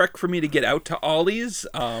is a trek for me to get out to Ollie's,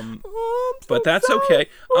 but that's okay.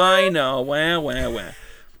 I know. Wah, wah, wah.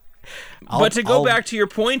 But to go back to your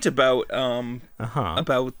point about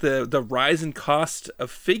the rise in cost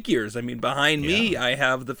of figures, I mean, behind me, I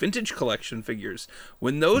have the vintage collection figures.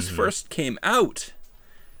 When those first came out,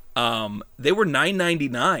 they were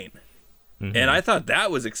 $9.99, and I thought that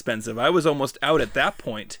was expensive. I was almost out at that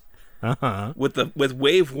point with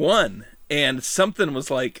Wave 1, and something was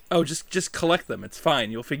like, "Oh, just collect them. It's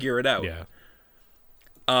fine. You'll figure it out." Yeah.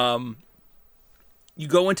 You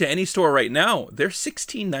go into any store right now, they're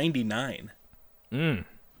 $16.99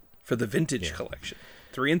 for the vintage collection,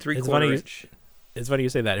 3 3/4 inch. It's funny you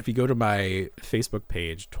say that. If you go to my Facebook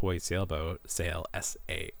page, Toy Sailboat, Sail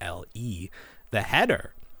SALE, the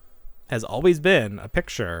header has always been a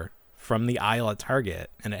picture from the aisle at Target,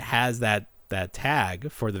 and it has that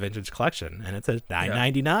tag for the vintage collection, and it says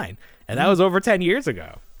 $9.99, and that was over 10 years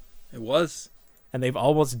ago, It was, and they've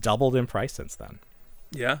almost doubled in price since then.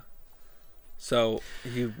 yeah. So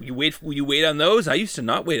you wait on those. I used to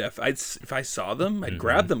not wait. If I saw them, I'd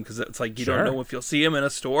grab them because it's like you don't know if you'll see them in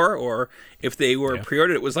a store or if they were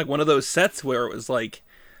pre-ordered. It was like one of those sets where it was like,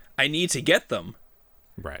 I need to get them,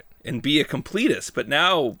 Right. and be a completist. But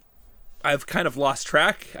now I've kind of lost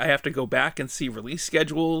track. I have to go back and see release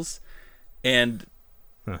schedules, and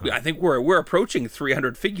I think we're approaching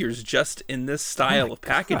 300 figures just in this style of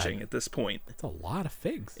packaging God. at this point. It's a lot of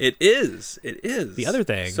figs. It is. The other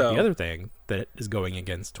thing that is going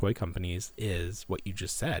against toy companies is what you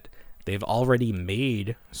just said. They've already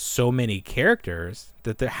made so many characters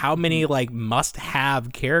that how many like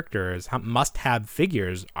must-have characters, must-have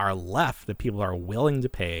figures are left that people are willing to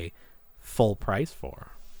pay full price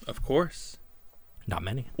for. Of course. Not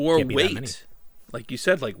many. Or Can't be that many. wait. Like you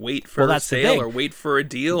said, like wait for a that's the sale thing. or wait for a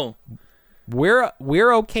deal. We're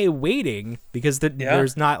okay waiting because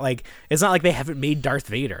there's not like it's not like they haven't made Darth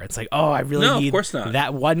Vader. It's like, oh, I really No, of need course not.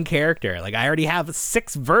 that one character. Like I already have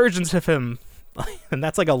 6 versions of him, and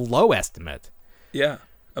that's like a low estimate. Yeah,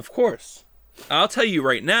 of course. I'll tell you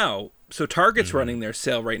right now. So Target's running their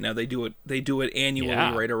sale right now. They do it annually,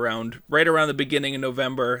 Yeah. right around the beginning of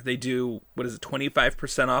November. They do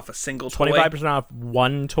 25% off a single toy. 25% off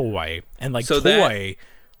one toy, and like So toy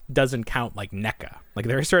doesn't count like NECA. Like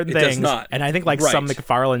there are certain It does things, not. and I think like some Right.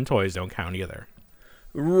 McFarlane toys don't count either.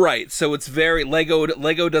 Right. So it's very Lego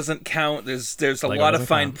doesn't count. There's a Lego lot of doesn't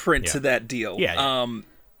fine count. print Yeah. to that deal. Yeah.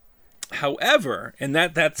 However, and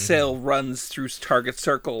that sale runs through Target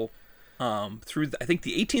Circle through I think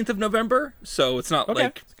the 18th of November. So it's not Okay.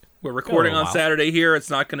 like we're recording on while. Saturday here. It's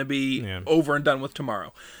not going to be Yeah. over and done with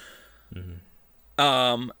tomorrow.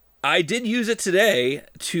 I did use it today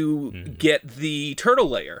to get the turtle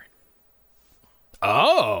layer.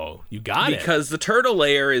 Oh, you got it. Because the turtle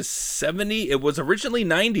layer is 70. It was originally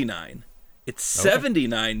 99. It's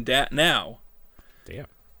 79 now. Damn.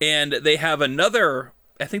 And they have another.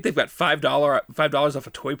 I think they've got $5 off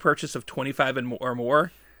a toy purchase of 25 or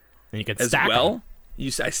more And you can as stack well.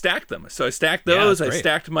 them. I stacked them. So I stacked Yeah, those. that's I great.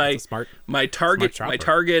 stacked That's a smart Target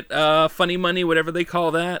shopper. funny money, whatever they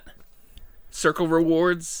call that. Circle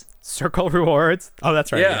rewards. Circle rewards. Oh,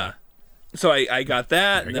 that's right. Yeah. So I got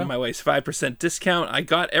that, you and then go. my wife's 5% discount. I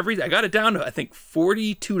got it down to I think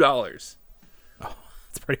 $42.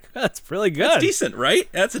 It's pretty good. That's really good. That's decent, right?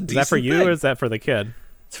 That's a decent. Is that for you thing. or is that for the kid?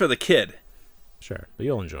 It's for the kid. Sure, but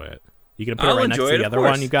you'll enjoy it. You can put I'll it right next enjoy to it, the of other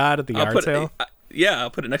course. one you got at the yard sale. I'll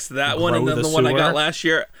put it next to that one, and Grow then the the one I got sewer. last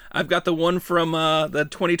year. I've got the one from the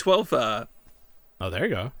 2012. Oh, there you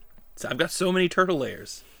go. So I've got so many turtle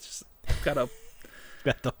layers. It's just I've got a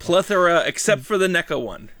Got the plethora, except for the NECA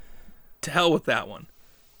one. To hell with that one.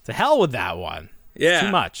 to hell with that one. Yeah, Too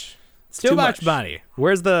much. It's too too much much. money.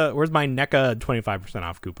 Where's my NECA 25%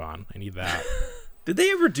 off coupon? I need that. Did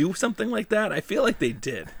they ever do something like that? I feel like they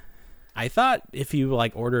did. I thought if you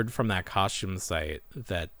like ordered from that costume site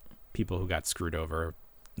that people who got screwed over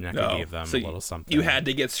NECA gave them so a little something. You had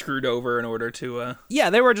to get screwed over in order to. Yeah,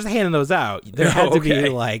 they were just handing those out. There had to okay. be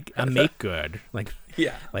like a make good. Like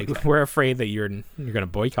Yeah. like we're afraid that you're gonna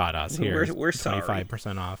boycott us here. We're sorry.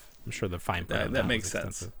 25% off. I'm sure the fine print That on makes was sense.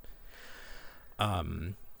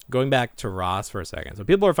 extensive. going back to Ross for a second. So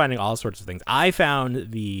people are finding all sorts of things. I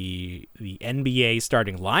found the NBA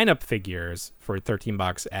starting lineup figures for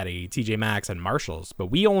 $13 at a TJ Maxx and Marshalls, but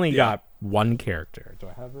we only got one character. Do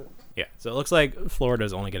I have it? Yeah. So it looks like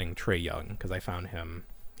Florida's only getting Trae Young because I found him.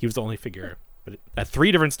 He was the only figure, but at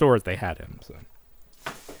 3 different stores they had him. So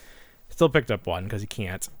still picked up one because he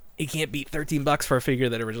can't beat $13 for a figure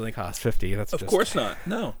that originally cost $50. That's of course not.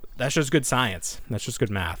 No, that's just good science. That's just good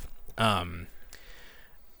math.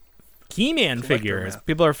 He-Man figures. Math.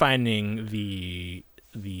 People are finding the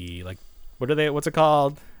like, what's it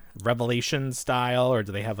called? Revelation style, or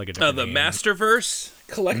do they have like a different the name? Masterverse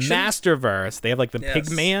collection? Masterverse. They have like the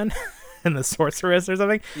Pigman and the Sorceress or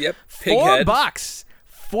something. Yep. $4. $4.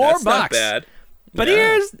 That's not bad. But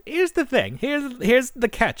here's the thing. Here's the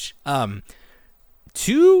catch.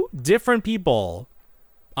 2 different people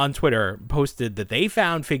on Twitter posted that they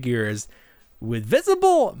found figures with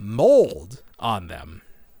visible mold on them.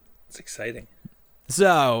 It's exciting.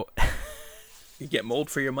 So you get mold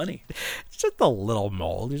for your money. It's just a little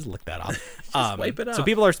mold. You just lick that off. Just wipe it off. So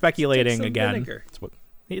people are speculating again. Vinegar.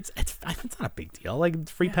 It's not a big deal. Like,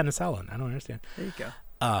 it's free penicillin. I don't understand. There you go.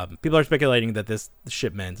 People are speculating that this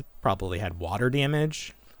shipment probably had water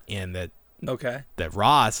damage, and that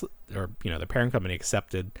Ross, or the parent company,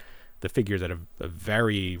 accepted the figures at a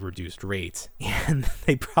very reduced rate, and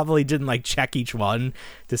they probably didn't like check each one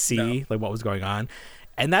to see like what was going on.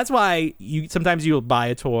 And that's why sometimes you'll buy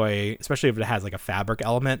a toy, especially if it has like a fabric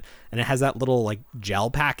element and it has that little like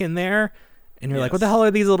gel pack in there, and you're like, what the hell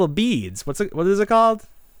are these little beads? What is it called?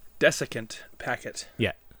 Desiccant packet.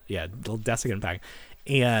 Yeah, little desiccant packet.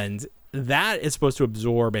 And that is supposed to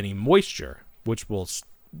absorb any moisture, which will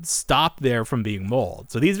stop there from being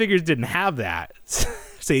mold. So these figures didn't have that.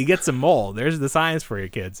 So you get some mold. There's the science for you,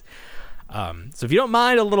 kids. So if you don't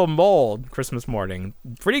mind a little mold Christmas morning,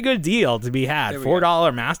 pretty good deal to be had.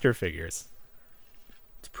 $4 master figures.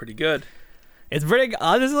 It's pretty good. It's pretty,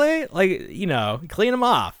 honestly, like, clean them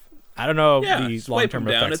off. I don't know the long-term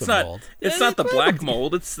effects of mold. It's not the black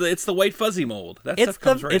mold. It's the white fuzzy mold. That stuff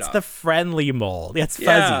comes right off. It's the friendly mold. It's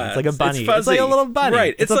fuzzy. It's like a bunny. It's fuzzy. It's like a little bunny.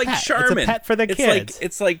 Right. It's like pet. Charmin. It's a pet for the kids.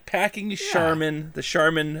 It's like packing Charmin, the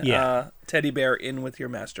Charmin teddy bear in with your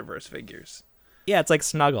Masterverse figures. Yeah, it's like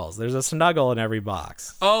Snuggles. There's a Snuggle in every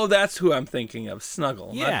box. Oh, that's who I'm thinking of.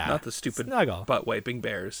 Snuggle. Yeah. Not the stupid Snuggle. butt-wiping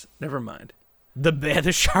bears. Never mind. The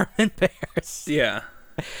Charmin bears. Yeah.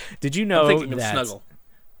 Did you know I'm thinking of Snuggle.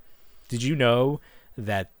 Did you know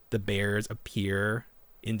that the bears appear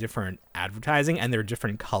in different advertising and they're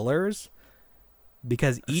different colors?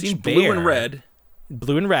 Because each bear...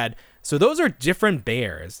 Blue and red. So those are different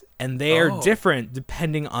bears, and they are different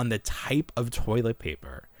depending on the type of toilet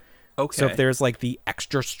paper. Okay. So if there's like the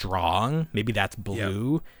extra strong, maybe that's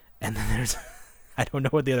blue. And then there's... I don't know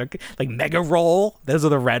what the other... Like Mega Roll. Those are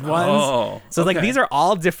the red ones. Oh, so like these are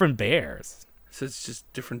all different bears. So it's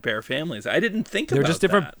just different bear families. I didn't think about that. They're just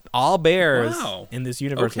different. All bears in this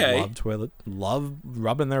universe love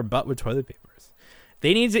rubbing their butt with toilet papers.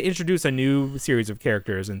 They need to introduce a new series of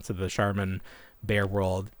characters into the Charmin bear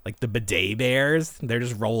world, like the bidet bears. They're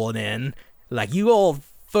just rolling in, like, you old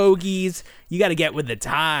fogies, you got to get with the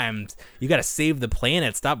times. You got to save the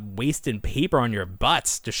planet. Stop wasting paper on your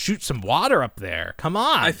butts to shoot some water up there. Come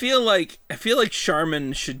on. I feel like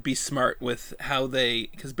Charmin should be smart with how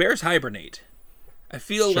because bears hibernate. I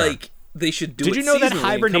feel like they should do it. Did you know that seasonally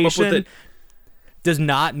hibernation does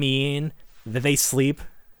not mean that they sleep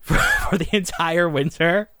for the entire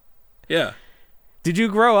winter? Yeah. Did you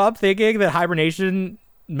grow up thinking that hibernation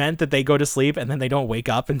meant that they go to sleep and then they don't wake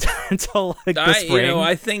up until like the spring?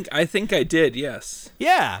 I think I did. Yes.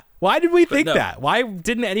 Yeah. Why did we think that? Why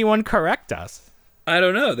didn't anyone correct us? I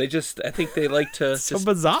don't know. I think they like to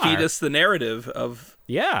bizarre. Feed us the narrative of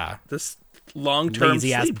this long-term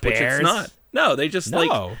sleep, which it's not. No, they just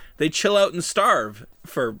they chill out and starve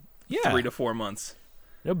for 3 to 4 months.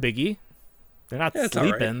 No biggie. They're not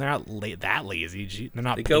sleeping. Right. They're not that lazy. They're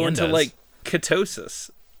not. They go into like ketosis.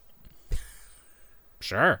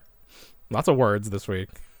 Sure. Lots of words this week.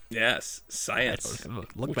 Yes, science.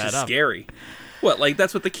 Look which that is up. Scary. What? Like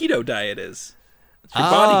that's what the keto diet is. Your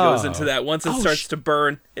body goes into that once it starts to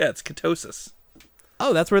burn. Yeah, it's ketosis.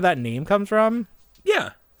 Oh, that's where that name comes from?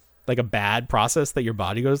 Yeah. Like a bad process that your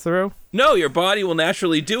body goes through? No, your body will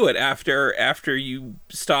naturally do it after you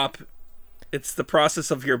stop. It's the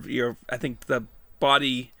process of your I think the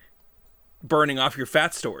body burning off your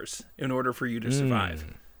fat stores in order for you to survive.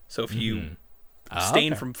 So if you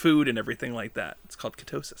abstain from food and everything like that, it's called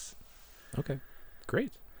ketosis. Okay.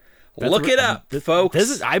 Great. Look it up,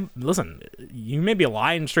 folks. Listen, you may be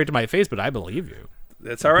lying straight to my face, but I believe you.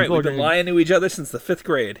 That's all right. We've been lying to each other since the 5th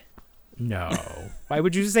grade. No. Why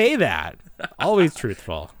would you say that? Always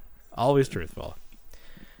truthful. Always truthful.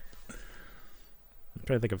 I'm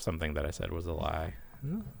trying to think of something that I said was a lie.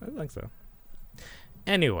 No, I don't think so.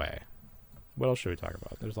 Anyway, what else should we talk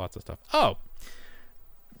about? There's lots of stuff. Oh,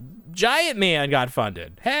 Giant Man got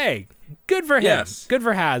funded. Hey, good for him. Yes. Good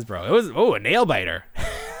for Hasbro. It was a nail biter.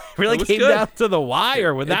 Really was came good. down to the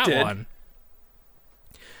wire with It that did. one.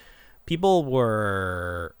 People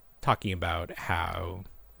were talking about how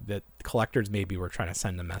the collectors maybe were trying to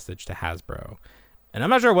send a message to Hasbro. And I'm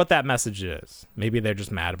not sure what that message is. Maybe they're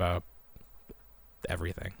just mad about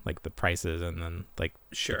everything, like the prices and then like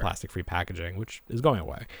Sure. the plastic-free packaging, which is going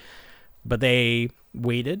away. But they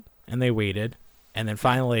waited and they waited. And then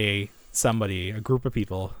finally a group of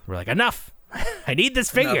people were like, enough. I need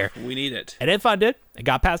this figure. No, we need it. And it funded. It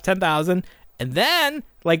got past 10,000. And then,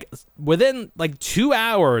 like, within, like, 2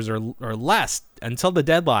 hours or less until the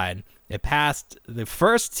deadline, it passed the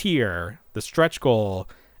first tier, the stretch goal,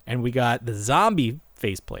 and we got the zombie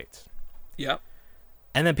faceplates. Yep.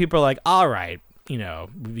 And then people are like, all right, we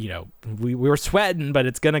were sweating, but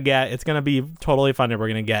it's going to be totally funded. We're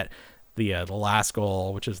going to get the last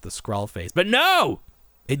goal, which is the Skrull face. But no,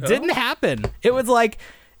 it didn't happen. It was like...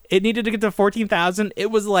 It needed to get to 14,000.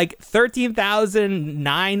 It was like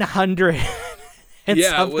 13,900 and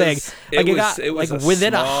something. It got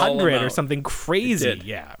within 100 amount. or something crazy. It did.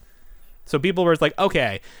 Yeah. So people were like,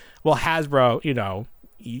 okay, well, Hasbro,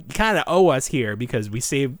 you kind of owe us here because we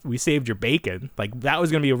saved your bacon. Like that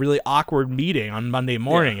was going to be a really awkward meeting on Monday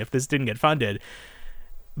morning if this didn't get funded.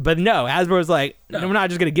 But no, Hasbro was like, no, we're not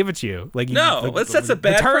just going to give it to you. Like that's a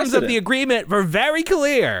bad The terms precedent. of the agreement were very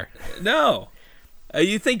clear. No.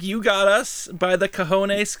 You think you got us by the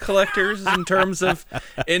cojones, collectors, in terms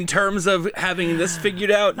of having this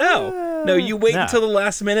figured out? No, you wait until the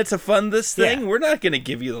last minute to fund this thing. Yeah. We're not going to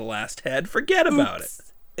give you the last head. Forget about it.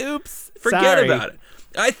 Oops. Forget Sorry. about it.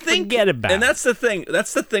 I think, Forget about and it. that's the thing.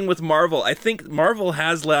 That's the thing with Marvel. I think Marvel,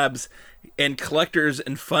 HasLabs, and collectors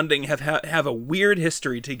and funding have a weird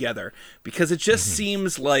history together because it just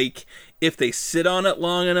seems like if they sit on it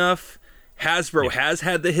long enough, Hasbro has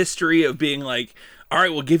had the history of being like, all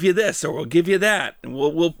right, we'll give you this or we'll give you that, and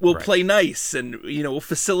we'll Right. play nice, and we'll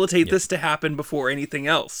facilitate this to happen before anything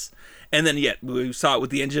else. And then yet we saw it with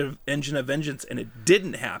the Engine of Vengeance, and it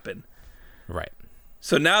didn't happen. Right.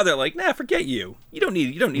 So now they're like, nah, forget you. You don't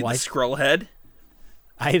need the Skrull head.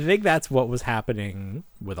 I think that's what was happening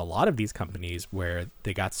with a lot of these companies where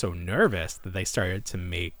they got so nervous that they started to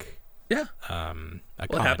make Yeah. accommodations.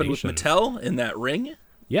 What happened with Mattel in that ring?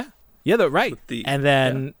 Yeah, right. the- And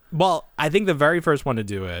then, well, I think the very first one to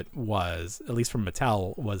do it was, at least from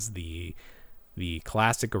Mattel, was the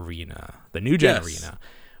classic arena, the new gen arena,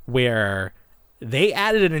 where they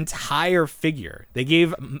added an entire figure. They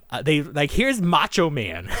gave here's Macho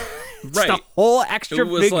Man, just Right. a whole extra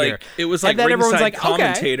figure. It was like and then everyone's ringside like,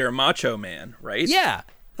 commentator okay. Macho Man, right? Yeah.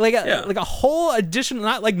 Like a whole addition,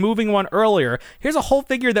 not like moving one earlier. Here's a whole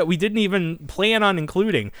figure that we didn't even plan on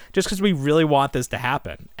including just because we really want this to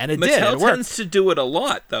happen. And it did. Mattel It worked. tends to do it a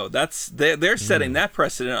lot, though. They're setting that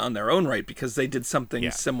precedent on their own right because they did something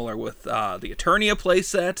similar with the Eternia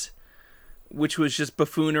playset, which was just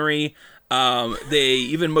buffoonery. They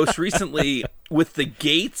even most recently with the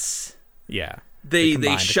gates, they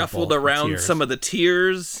combined a shuffled couple of around tiers. some of the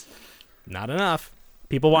tiers. Not enough.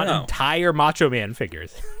 People want No. entire Macho Man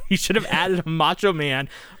figures. You should have added a Macho Man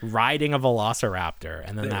riding a Velociraptor,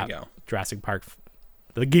 and then There that we go. Jurassic Park,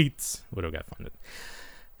 the gates would have got funded.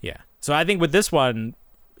 Yeah. So I think with this one,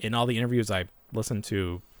 in all the interviews I listened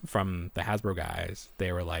to from the Hasbro guys,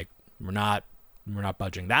 they were like, "We're not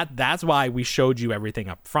budging." That's why we showed you everything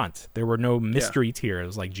up front. There were no mystery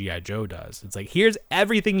tiers like G.I. Joe does. It's like, here's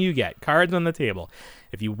everything you get, cards on the table.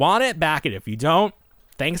 If you want it, back it. If you don't,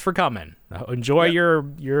 thanks for coming. Enjoy your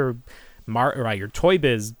Toy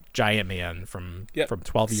Biz Giant Man from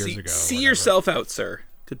 12 years ago. See yourself out, sir.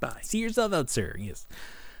 Goodbye. See yourself out, sir. Yes.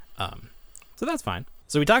 So that's fine.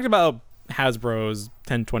 So we talked about Hasbro's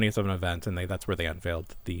 10/27 event, and that's where they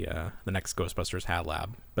unveiled the next Ghostbusters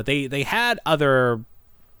HasLab. But they had other,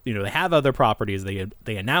 they have other properties. They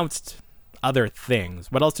announced other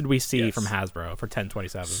things. What else did we see from Hasbro for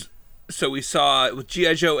 10/27? So we saw it with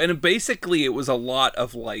G.I. Joe, and basically it was a lot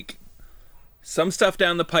of like some stuff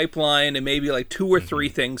down the pipeline and maybe like 2 or 3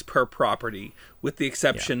 things per property, with the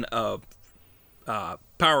exception of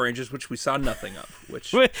Power Rangers, which we saw nothing of.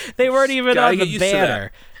 Which they weren't even gotta on get the used to that.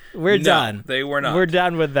 banner. We're No, done. they were not. We're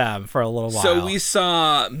done with them for a little while. So we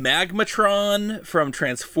saw Magmatron from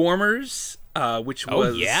Transformers, which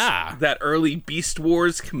was that early Beast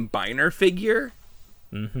Wars combiner figure.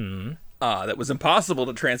 that was impossible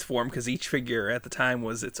to transform because each figure at the time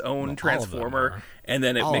was its own transformer, and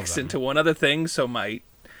then it mixed into one other thing. So my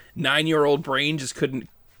 9-year-old brain just couldn't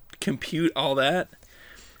compute all that.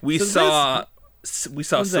 We saw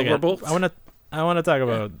Silverbolt. I want to talk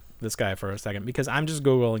about this guy for a second because I'm just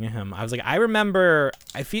Googling him. I was like, I remember,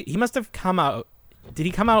 he must have come out. Did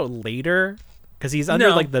he come out later? Because he's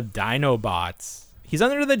under like the Dinobots. He's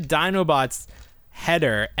under the Dinobots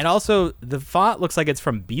header, and also the font looks like it's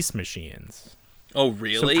from Beast Machines. Oh,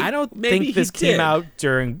 really? So I don't think this came out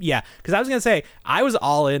during. Yeah, because I was gonna say I was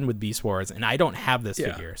all in with Beast Wars, and I don't have this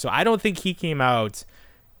figure, so I don't think he came out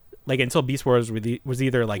like until Beast Wars was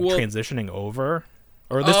either like transitioning over.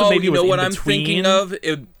 Or this one maybe was what I'm thinking of?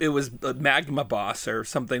 It was the Magma Boss or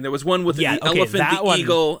something. There was one with the elephant, the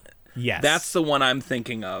eagle. Yes. That's the one I'm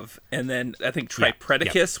thinking of. And then I think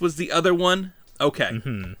Tripredacus was the other one. Okay.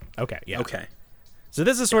 Mm-hmm. Okay, yeah. Okay. So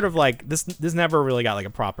this is sort of like, this never really got like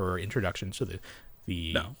a proper introduction to the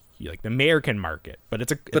like the American market. But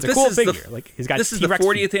it's a cool figure. Like he's got This is the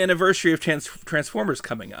 40th anniversary of Transformers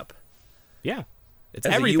coming up. Yeah. It's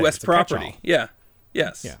as everything. a U.S. property. Yeah.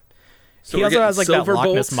 Yes. Yeah. So he also has like that Loch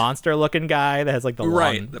Silverbolt. Ness Monster looking guy that has like the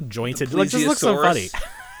long jointed. It just looks so funny.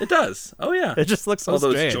 It does. Oh yeah. It just looks so all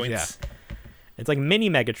those strange. joints. Yeah. It's like mini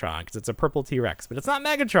Megatron because it's a purple T-Rex, but it's not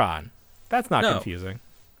Megatron. That's not confusing.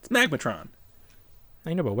 It's Magmatron.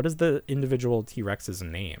 I know, but what is the individual T-Rex's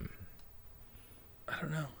name? I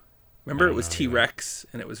don't know. Remember, it was T-Rex,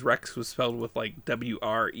 and it was Rex was spelled with like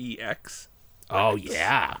W-R-E-X. Oh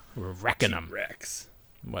yeah, we're wrecking them. T-Rex.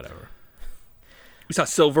 Whatever. We saw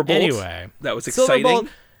Silverbolt. Anyway, that was exciting. Silverbolt.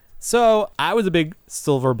 So I was a big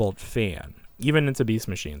Silverbolt fan, even into Beast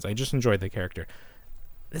Machines. I just enjoyed the character.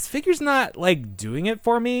 This figure's not like doing it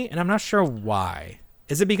for me, and I'm not sure why.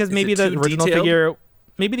 Is it because maybe the original figure,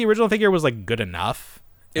 was like good enough?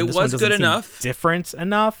 It was good enough, different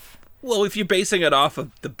enough. Well, if you're basing it off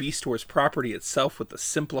of the Beast Wars property itself with the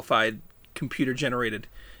simplified computer-generated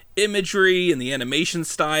imagery and the animation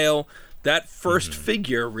style, that first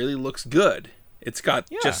figure really looks good. It's got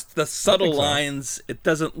just the subtle lines. It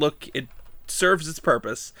doesn't look... It serves its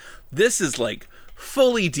purpose. This is, like,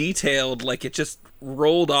 fully detailed, like it just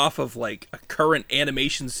rolled off of, like, a current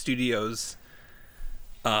animation studio's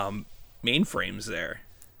mainframes there.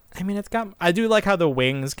 I mean, I do like how the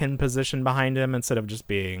wings can position behind him instead of just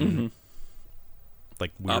being,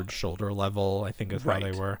 like, weird shoulder level, I think is how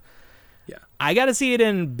they were. Yeah. I got to see it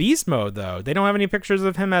in beast mode, though. They don't have any pictures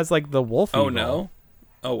of him as, like, the wolf Oh, eagle. no?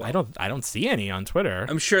 Oh, well. I don't see any on Twitter.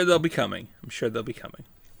 I'm sure they'll be coming.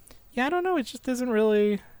 Yeah, I don't know. It just isn't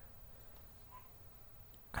really...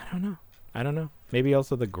 I don't know. Maybe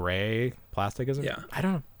also the gray plastic isn't... Yeah. I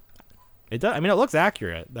don't know. It does. I mean, it looks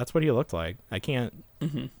accurate. That's what he looked like. I can't...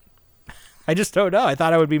 I just don't know. I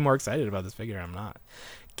thought I would be more excited about this figure. I'm not.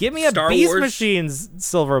 Give me a Beast Machines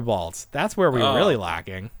Silverbolt. That's where we were really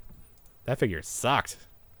lacking. That figure sucked.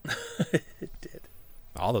 It did.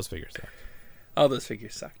 All those figures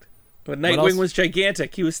sucked. But Nightwing was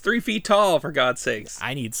gigantic. He was 3 feet tall, for God's sakes.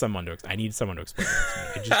 I need someone to explain that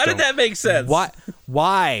to me. How did that make sense?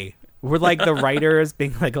 Why? We're like the writers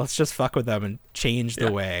being like, let's just fuck with them and change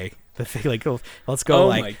the way. Like, let's go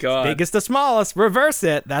my God. biggest to smallest, reverse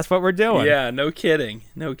it. That's what we're doing. Yeah, no kidding.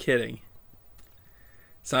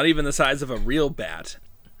 It's not even the size of a real bat.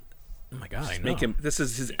 Oh my God, Just I know. this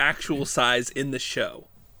is his actual size in the show.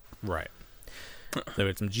 Right. So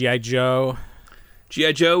it's some G.I. Joe.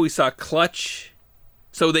 G.I. Joe, we saw Clutch.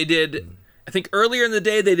 So they did, I think earlier in the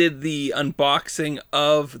day, they did the unboxing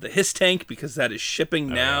of the Hiss Tank because that is shipping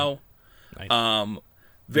now. Nice.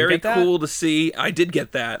 Very cool to see. I did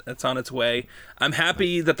get that. That's on its way. I'm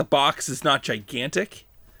happy that the box is not gigantic.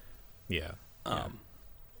 Yeah.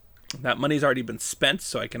 That money's already been spent,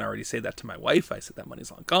 so I can already say that to my wife. I said that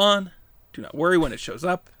money's long gone. Do not worry when it shows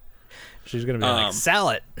up. She's going to be like, sell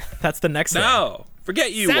it. That's the next thing. No.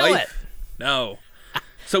 Forget you, sell wife. It. No.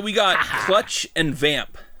 So we got Clutch and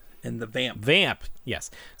Vamp. And the Vamp. Vamp, yes.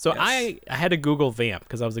 So yes. I had to Google Vamp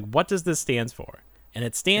because I was like, what does this stand for? And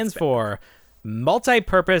it stands for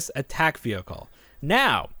Multi-Purpose Attack Vehicle.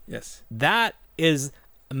 Now, yes, that is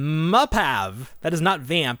MUPAV. That is not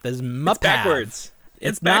Vamp. That is MUPAV. It's backwards.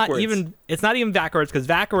 It's backwards. It's not even backwards because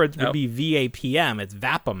backwards would be VAPM. It's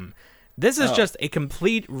VAPM. This is just a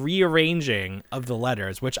complete rearranging of the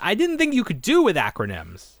letters, which I didn't think you could do with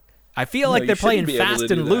acronyms. I feel like they're playing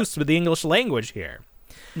fast and loose with the English language here.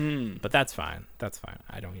 But that's fine.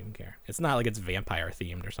 I don't even care. It's not like it's vampire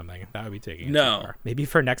themed or something. That would be taking it too far. Maybe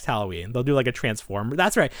for next Halloween, they'll do like a Transformer.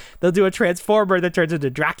 That's right. They'll do a Transformer that turns into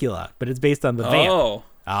Dracula, but it's based on the vamp.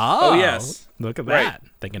 Oh, yes. Look at Right. that.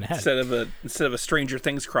 Thinking ahead. Instead of a Stranger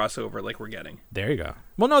Things crossover like we're getting. There you go.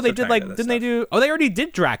 Well, no, they So did tired of this didn't they do? Oh, they already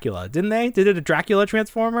did Dracula, didn't they? They did a Dracula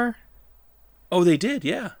Transformer, Oh, they did,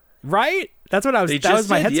 yeah. right? That's what I was. They That was just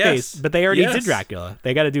my did, headspace. yes. But they already did Yes. Dracula.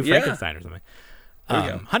 They got to do Yeah. Frankenstein or something. There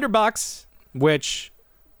you go. $100, which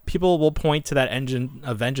people will point to that Engine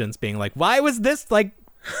of Vengeance being like, why was this like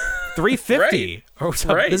 $350 Right. or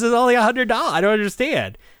something? Right. This is only $100. I don't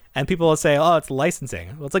understand. And people will say, oh, it's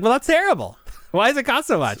licensing. Well, it's like, well, that's terrible. Why does it cost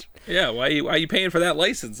so much? Yeah, why are you paying for that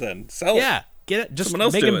license then? Sell it. Yeah, get it. Just Someone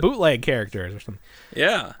else do making it. bootleg characters or something.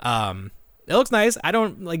 Yeah. It looks nice. I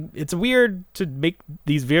don't like. It's weird to make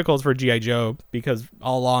these vehicles for GI Joe because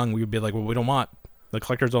all along we would be like, well, we don't want the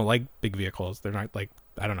collectors don't like big vehicles. They're not like,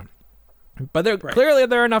 I don't know. But clearly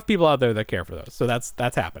there are enough people out there that care for those. So that's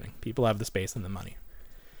happening. People have the space and the money.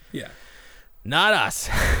 Yeah. Not us.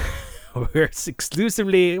 We're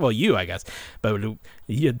exclusively, well, you, I guess, but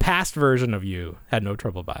the past version of you had no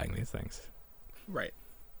trouble buying these things. Right.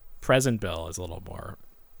 Present Bill is a little more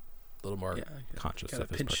conscious Gotta of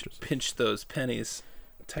his purchases. pinch those pennies,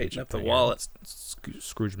 tighten up the wallet.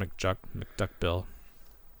 Scrooge McDuck Bill.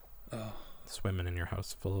 Oh. Swimming in your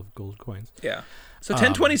house full of gold coins. Yeah. So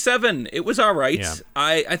 1027, it was all right. Yeah.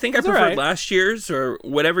 I think I It's all preferred right. last year's or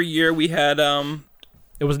whatever year we had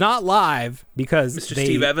It was not live because Mr.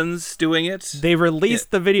 Steve Evans doing it. They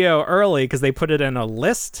released the video early because they put it in a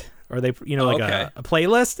list or they, like Okay. a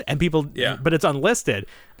playlist and people, but it's unlisted.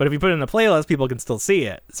 But if you put it in a playlist, people can still see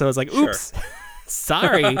it. So it's like, oops,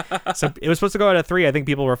 sorry. So it was supposed to go out at 3. I think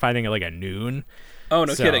people were finding it like at noon. Oh,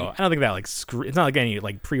 no kidding. I don't think that it's not like any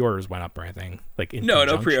like pre-orders went up or anything. Like in No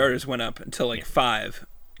conjunction. pre-orders went up until like 5.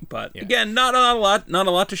 But again, not a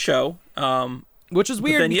lot to show. Which is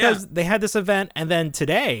weird then, because they had this event and then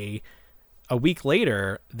today, a week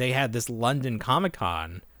later, they had this London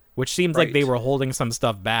Comic-Con, which seems like they were holding some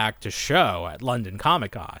stuff back to show at London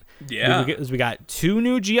Comic-Con. Yeah. We got 2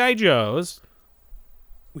 new G.I. Joes.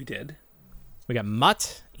 We did. We got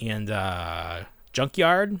Mutt and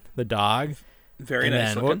Junkyard, the dog. Very and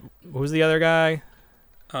nice then, looking. What was the other guy?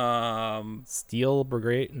 Steel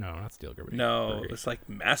Brigade? No, not Steel Brigade. No, it's like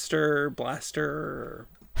Master Blaster.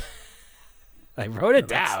 I wrote it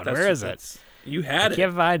down. Where is it? You had it. I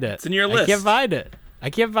can't find it. It's in your list. I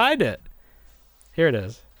can't find it. Here it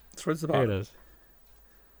is. Towards the bottom. Here it is.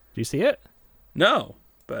 Do you see it? No,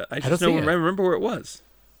 but I just don't remember where it was.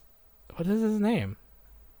 What is his name?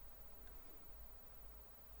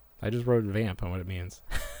 I just wrote Vamp on what it means.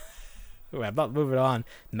 Ooh, I'm not moving on.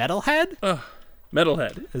 Metalhead?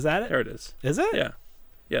 Metalhead. Is that it? There it is. Is it? Yeah.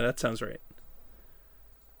 Yeah, that sounds right.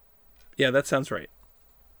 Yeah, that sounds right.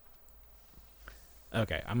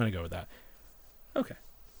 Okay, I'm going to go with that. Okay.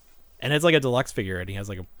 And it's like a deluxe figure, and he has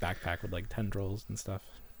like a backpack with like tendrils and stuff.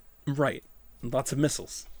 Right. Lots of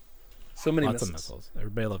missiles. So many Lots missiles. of missiles.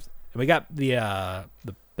 Everybody loves. And we got the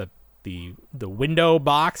window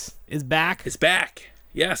box is back. It's back.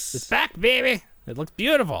 Yes. It's back, baby. It looks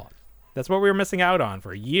beautiful. That's what we were missing out on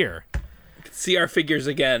for a year. See our figures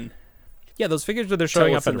again. Yeah, those figures that they're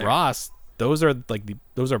showing up in at there. Ross, those are like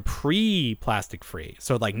those are pre-plastic free.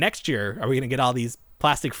 So like next year, are we gonna get all these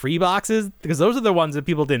plastic free boxes? Because those are the ones that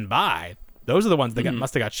people didn't buy. Those are the ones that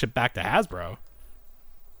must have got shipped back to Hasbro.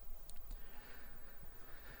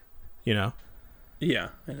 You know? Yeah,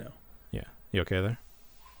 I know. Yeah. You okay there?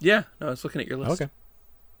 Yeah. No, I was looking at your list. Okay.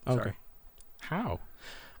 Sorry. Okay. How?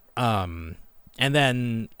 And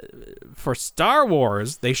then for Star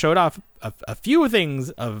Wars, they showed off a few things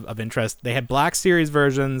of interest. They had Black Series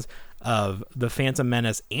versions of the Phantom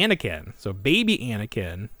Menace Anakin, so baby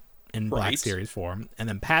Anakin in Black Series form, and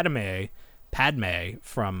then Padme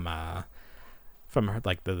from her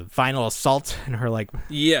like the final assault in her like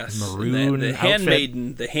maroon the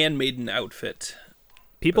outfit. the handmaiden outfit.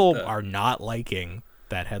 People are not liking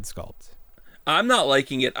that head sculpt. I'm not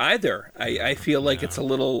liking it either. I feel like it's a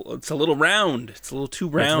little round. It's a little too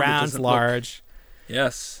round. It's round, large.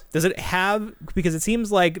 Yes. Does it have, because it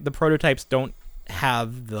seems like the prototypes don't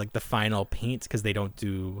have the final paint because they don't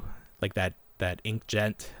do like that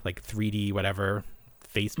inkjet like 3D whatever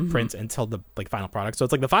face prints until the final product. So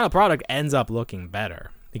it's like the final product ends up looking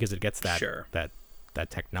better because it gets that that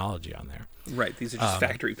technology on there. Right. These are just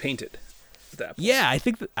factory painted. Yeah, I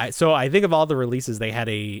think I think of all the releases, they had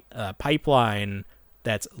a pipeline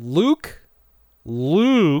that's Luke,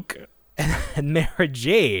 and Mara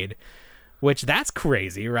Jade, which that's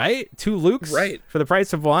crazy, right? 2 Lukes for the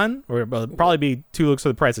price of 1, or it'll probably be 2 Lukes for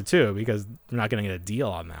the price of 2 because they're not going to get a deal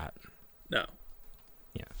on that. No.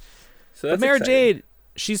 Yeah. So that's but Mara exciting. Jade,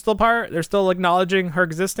 she's still they're still acknowledging her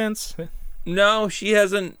existence. No, she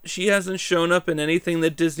hasn't shown up in anything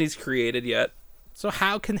that Disney's created yet. So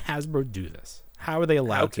how can Hasbro do this? How are they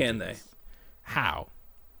allowed How to can do they? this? How?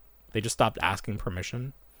 They just stopped asking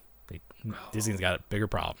permission? Disney's got bigger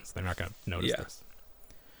problems. They're not going to notice this.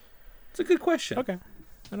 It's a good question. Okay.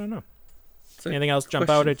 I don't know. It's a Anything else jump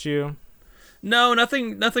question. out at you? No,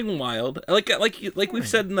 nothing wild. Like we've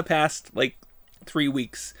said in the past 3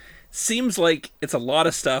 weeks, seems like it's a lot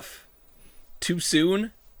of stuff too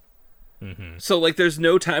soon. Mm-hmm. So there's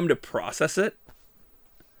no time to process it.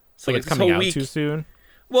 So it's this coming whole out week, too soon?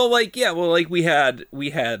 Well, we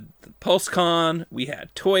had PulseCon, we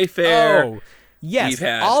had Toy Fair. Oh, yes. We've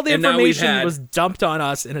had, all the and now we've information had- was dumped on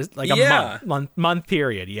us in a month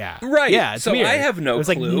period. Yeah. Right. Yeah. It's So weird. I have no It was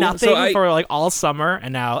clue. nothing So for all summer,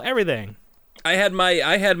 and now everything. I had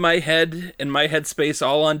my head and my headspace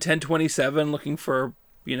all on 10/27 looking for,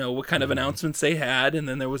 what kind of announcements they had, and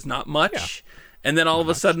then there was not much. Yeah. And then all of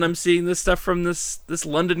a sudden I'm seeing this stuff from this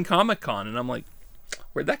London Comic Con, and I'm like,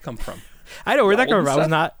 where'd that come from? I know where'd that come Wild from.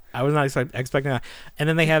 stuff? I was not expecting that. And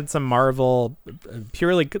then they had some Marvel,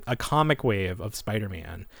 purely a comic wave of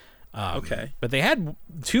Spider-Man. Okay. But they had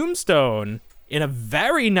Tombstone in a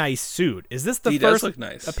very nice suit. Is this the He does first look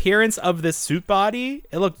nice. appearance of this suit body?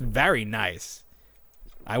 It looked very nice.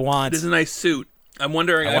 It is a nice suit. I'm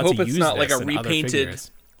wondering. I want hope to it's use not this in other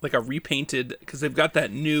figures. because they've got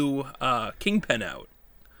that new Kingpin out.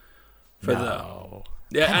 No.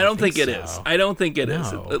 I don't think it so. is. I don't think it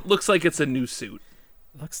is. No. It looks like it's a new suit.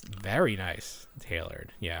 Looks very nice,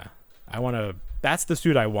 tailored. Yeah, that's the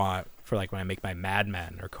suit I want for when I make my Mad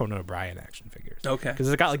Men or Conan O'Brien action figures. Okay. Because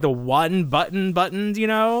it's got the one buttons,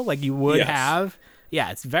 like you would Yes. have.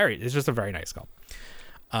 Yeah, it's just a very nice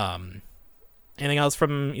sculpt. Anything else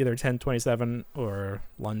from either 10/27 or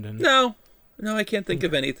London? No, I can't think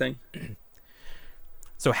of anything.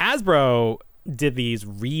 So Hasbro did these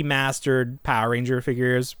remastered Power Ranger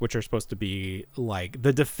figures, which are supposed to be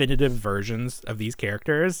the definitive versions of these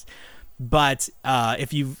characters. But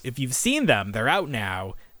if you've seen them, they're out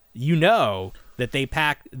now. You know that they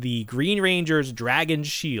packed the Green Ranger's dragon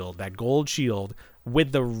shield, that gold shield,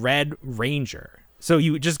 with the Red Ranger. So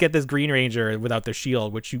you just get this Green Ranger without the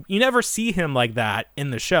shield, which you never see him like that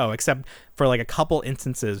in the show, except for a couple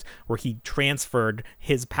instances where he transferred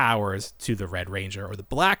his powers to the Red Ranger or the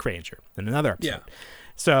Black Ranger in another episode. Yeah.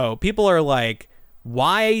 So people are like,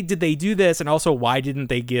 why did they do this? And also, why didn't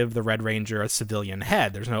they give the Red Ranger a civilian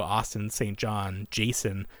head? There's no Austin St. John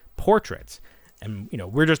Jason portrait. And,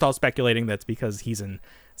 we're just all speculating that's because he's in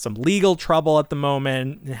some legal trouble at the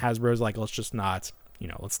moment. And Hasbro's like, let's just not,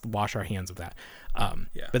 let's wash our hands of that.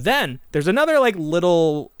 But then there's another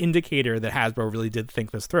little indicator that Hasbro really did think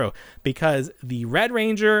this through, because the Red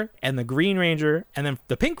Ranger and the Green Ranger and then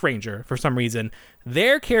the Pink Ranger, for some reason,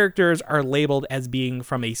 their characters are labeled as being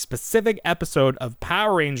from a specific episode of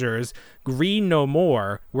Power Rangers Green No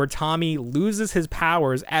More, where Tommy loses his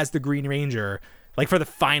powers as the Green Ranger, for the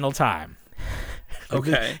final time.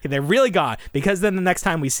 Okay. They're really gone, because then the next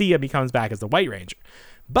time we see him, he comes back as the White Ranger.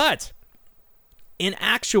 But in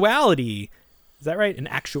actuality, is that right? In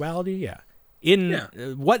actuality, yeah.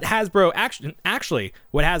 What Hasbro actually,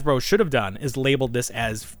 what Hasbro should have done is labeled this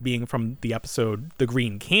as being from the episode The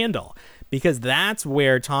Green Candle, because that's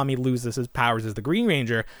where Tommy loses his powers as the Green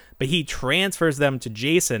Ranger, but he transfers them to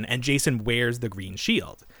Jason, and Jason wears the green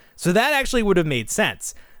shield. So that actually would have made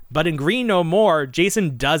sense. But in Green No More,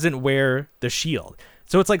 Jason doesn't wear the shield.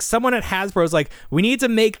 So it's someone at Hasbro is we need to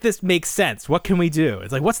make this make sense. What can we do?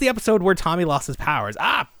 It's what's the episode where Tommy lost his powers?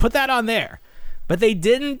 Put that on there. But they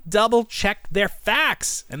didn't double check their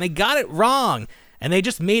facts, and they got it wrong, and they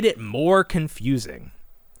just made it more confusing.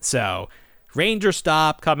 So Ranger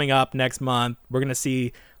Stop coming up next month. We're going to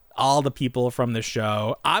see all the people from the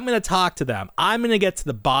show. I'm going to talk to them. I'm going to get to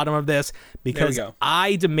the bottom of this, because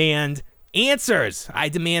I demand answers. I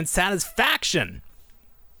demand satisfaction.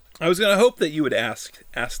 I was going to hope that you would ask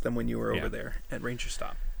them when you were over there at Ranger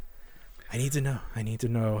Stop. I need to know.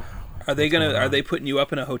 Are they putting you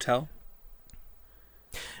up in a hotel?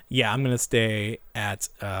 Yeah, I'm going to stay at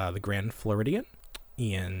the Grand Floridian.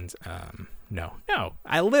 And no.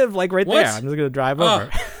 I live right there. I'm just going to drive over.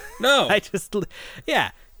 No.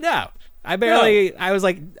 I barely, I was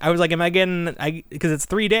like, am I getting, because it's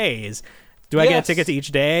 3 days. Do I get a ticket to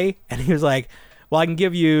each day? And he was like, well, I can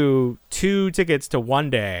give you 2 tickets to 1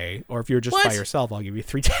 day, or if you're just by yourself, I'll give you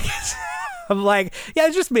 3 tickets. I'm like, yeah,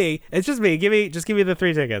 it's just me. Just give me the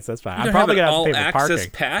 3 tickets. That's fine. I'm probably gonna have to pay for parking.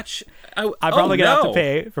 Patch. I'm probably gonna have to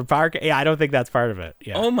pay for parking. Yeah, I don't think that's part of it.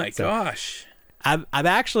 Yeah. Oh my gosh. I'm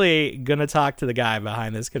actually gonna talk to the guy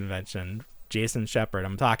behind this convention, Jason Shepard.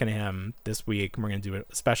 I'm talking to him this week, and we're gonna do a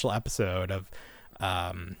special episode of,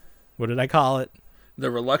 what did I call it? The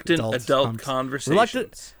Reluctant Adult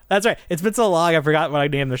Conversations. That's right. It's been so long, I forgot what I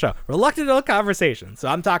named the show. Reluctant Adult Conversations. So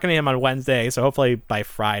I'm talking to him on Wednesday, so hopefully by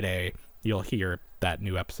Friday you'll hear that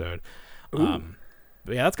new episode. But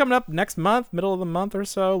yeah, that's coming up next month, middle of the month or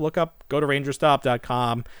so. Go to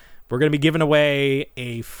rangerstop.com. We're going to be giving away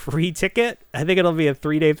a free ticket. I think it'll be a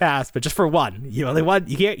 3-day pass, but just for one. You only want,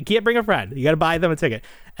 you can't bring a friend. You got to buy them a ticket,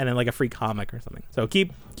 and then like a free comic or something. So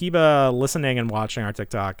keep listening and watching our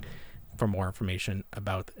TikTok for more information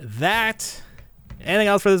about that. Anything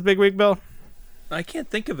else for this big week, Bill? I can't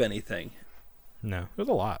think of anything. No, there's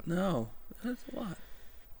a lot. No, that's a lot.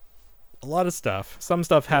 A lot of stuff. Some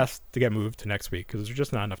stuff has to get moved to next week because there's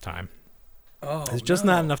just not enough time. There's just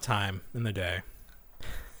not enough time in the day.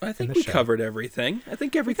 I think we covered everything. I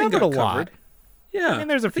think everything got covered. Lot. Yeah. I mean,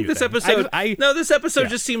 there's a few this things. episode. This episode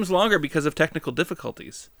just seems longer because of technical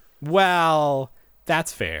difficulties. Well,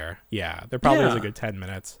 that's fair. Yeah, there probably is a good 10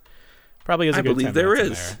 minutes. Probably is a good 10 minutes. I believe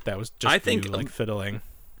there is. That was just you, like fiddling.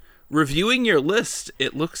 Reviewing your list,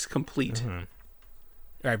 it looks complete. Mm-hmm.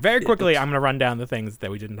 All right, very quickly, I'm going to run down the things that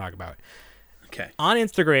we didn't talk about. Okay. On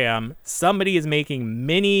Instagram, somebody is making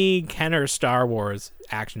mini Kenner Star Wars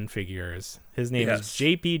action figures. His name is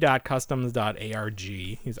jp.customs.arg.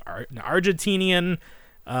 He's an Argentinian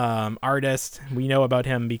artist. We know about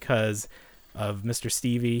him because of Mr.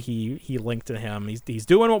 Stevie. He linked to him. He's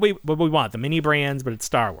doing what we want, the mini brands, but it's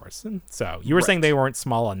Star Wars. So you were saying they weren't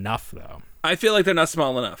small enough, though. I feel like they're not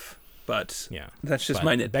small enough, but that's just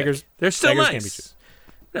my nitpick. They're still nice.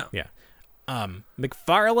 No. Yeah.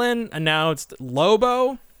 McFarlane announced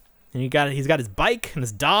Lobo, and he's got his bike and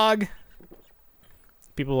his dog.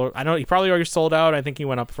 He probably already sold out. I think he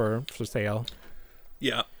went up for sale.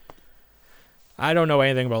 Yeah. I don't know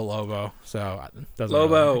anything about Lobo, so it doesn't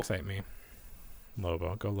really excite me.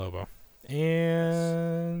 Lobo, go Lobo.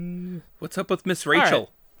 And what's up with Miss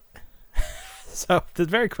Rachel? Right. So just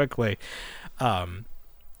very quickly,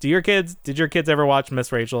 did your kids ever watch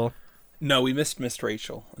Miss Rachel? No, we missed Miss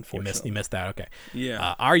Rachel, unfortunately. You missed that, okay.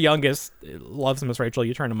 Yeah. Our youngest loves Miss Rachel.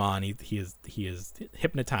 You turn him on, he is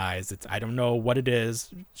hypnotized. I don't know what it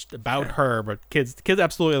is about her, but kids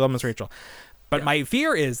absolutely love Miss Rachel. But my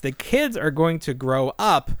fear is that kids are going to grow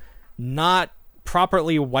up not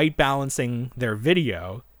properly white balancing their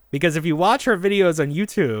video, because if you watch her videos on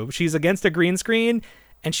YouTube, she's against a green screen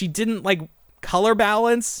and she didn't like color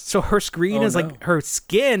balance, so her screen like her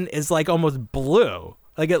skin is like almost blue.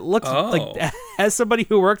 Like it looks like, as somebody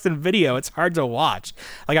who works in video, it's hard to watch.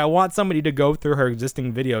 Like I want somebody to go through her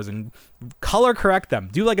existing videos and color correct them.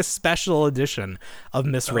 Do like a special edition of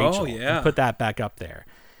Miss Rachel and put that back up there.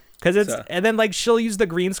 Because and then like she'll use the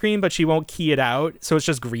green screen, but she won't key it out, so it's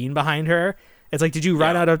just green behind her. It's like, did you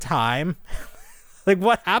run out of time? Like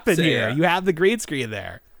what happened here? You have the green screen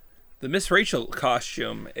there. The Miss Rachel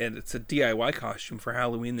costume, and it's a DIY costume for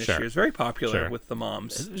Halloween this year, is very popular with the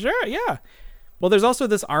moms. Sure, yeah. Well, there's also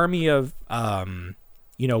this army of,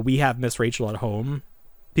 we have Miss Rachel at home,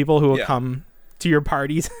 people who will come to your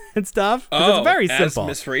parties and stuff. It's very simple.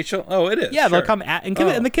 Miss Rachel? Oh, it is. Yeah, they'll come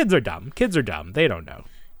and the kids are dumb. Kids are dumb. They don't know.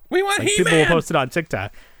 We want He-Man. People will post it on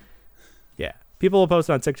TikTok. Yeah, people will post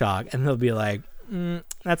it on TikTok, and they'll be like,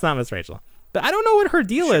 "That's not Miss Rachel." But I don't know what her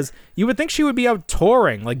deal is. You would think she would be out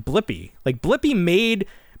touring like Blippi. Like Blippi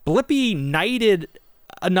knighted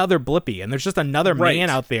another Blippi, and there's just another man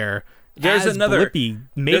out there. There's another Blippi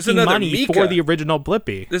making money Mika. For the original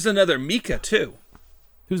Blippi. There's another Mika too.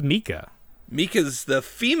 Who's Mika? Mika's the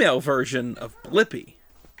female version of Blippi.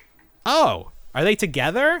 Oh, are they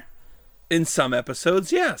together? In some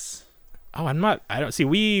episodes, yes. Oh, I don't see.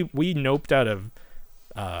 We noped out of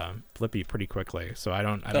Blippi pretty quickly, so I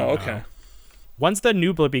don't know. Once the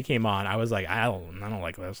new Blippi came on, I was like, I don't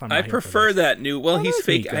like this. I prefer that new. Well, he's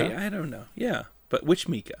fake. I don't know. Yeah, but which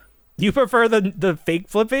Mika? You prefer the fake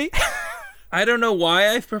Blippi? I don't know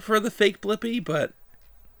why I prefer the fake Blippi, but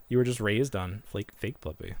you were just raised on fake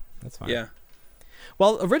Blippi. That's fine. Yeah.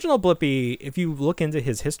 Well, original Blippi, if you look into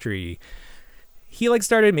his history, he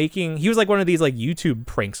started making. He was like one of these like YouTube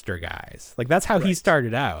prankster guys. Like that's how he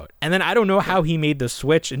started out. And then I don't know how he made the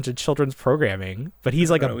switch into children's programming, but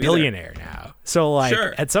he's like a billionaire now. So like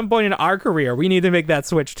at some point in our career, we need to make that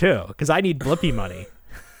switch too, because I need Blippi money.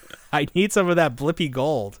 I need some of that Blippi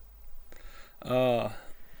gold.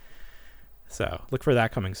 So look for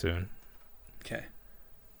that coming soon. Okay.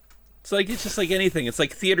 It's just like anything. It's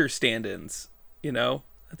like theater stand-ins.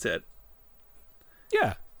 That's it.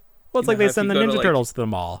 Yeah. Well, it's like they send the Ninja Turtles to the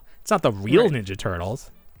mall. It's not the real Ninja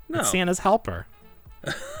Turtles. No. It's Santa's helper.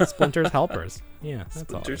 Splinter's helpers. Yeah.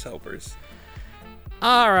 Splinter's helpers.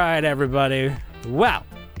 All right, everybody. Well,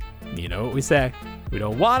 you know what we say. We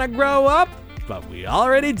don't want to grow up, but we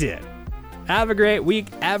already did. Have a great week,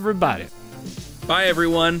 everybody. Bye,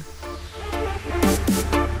 everyone.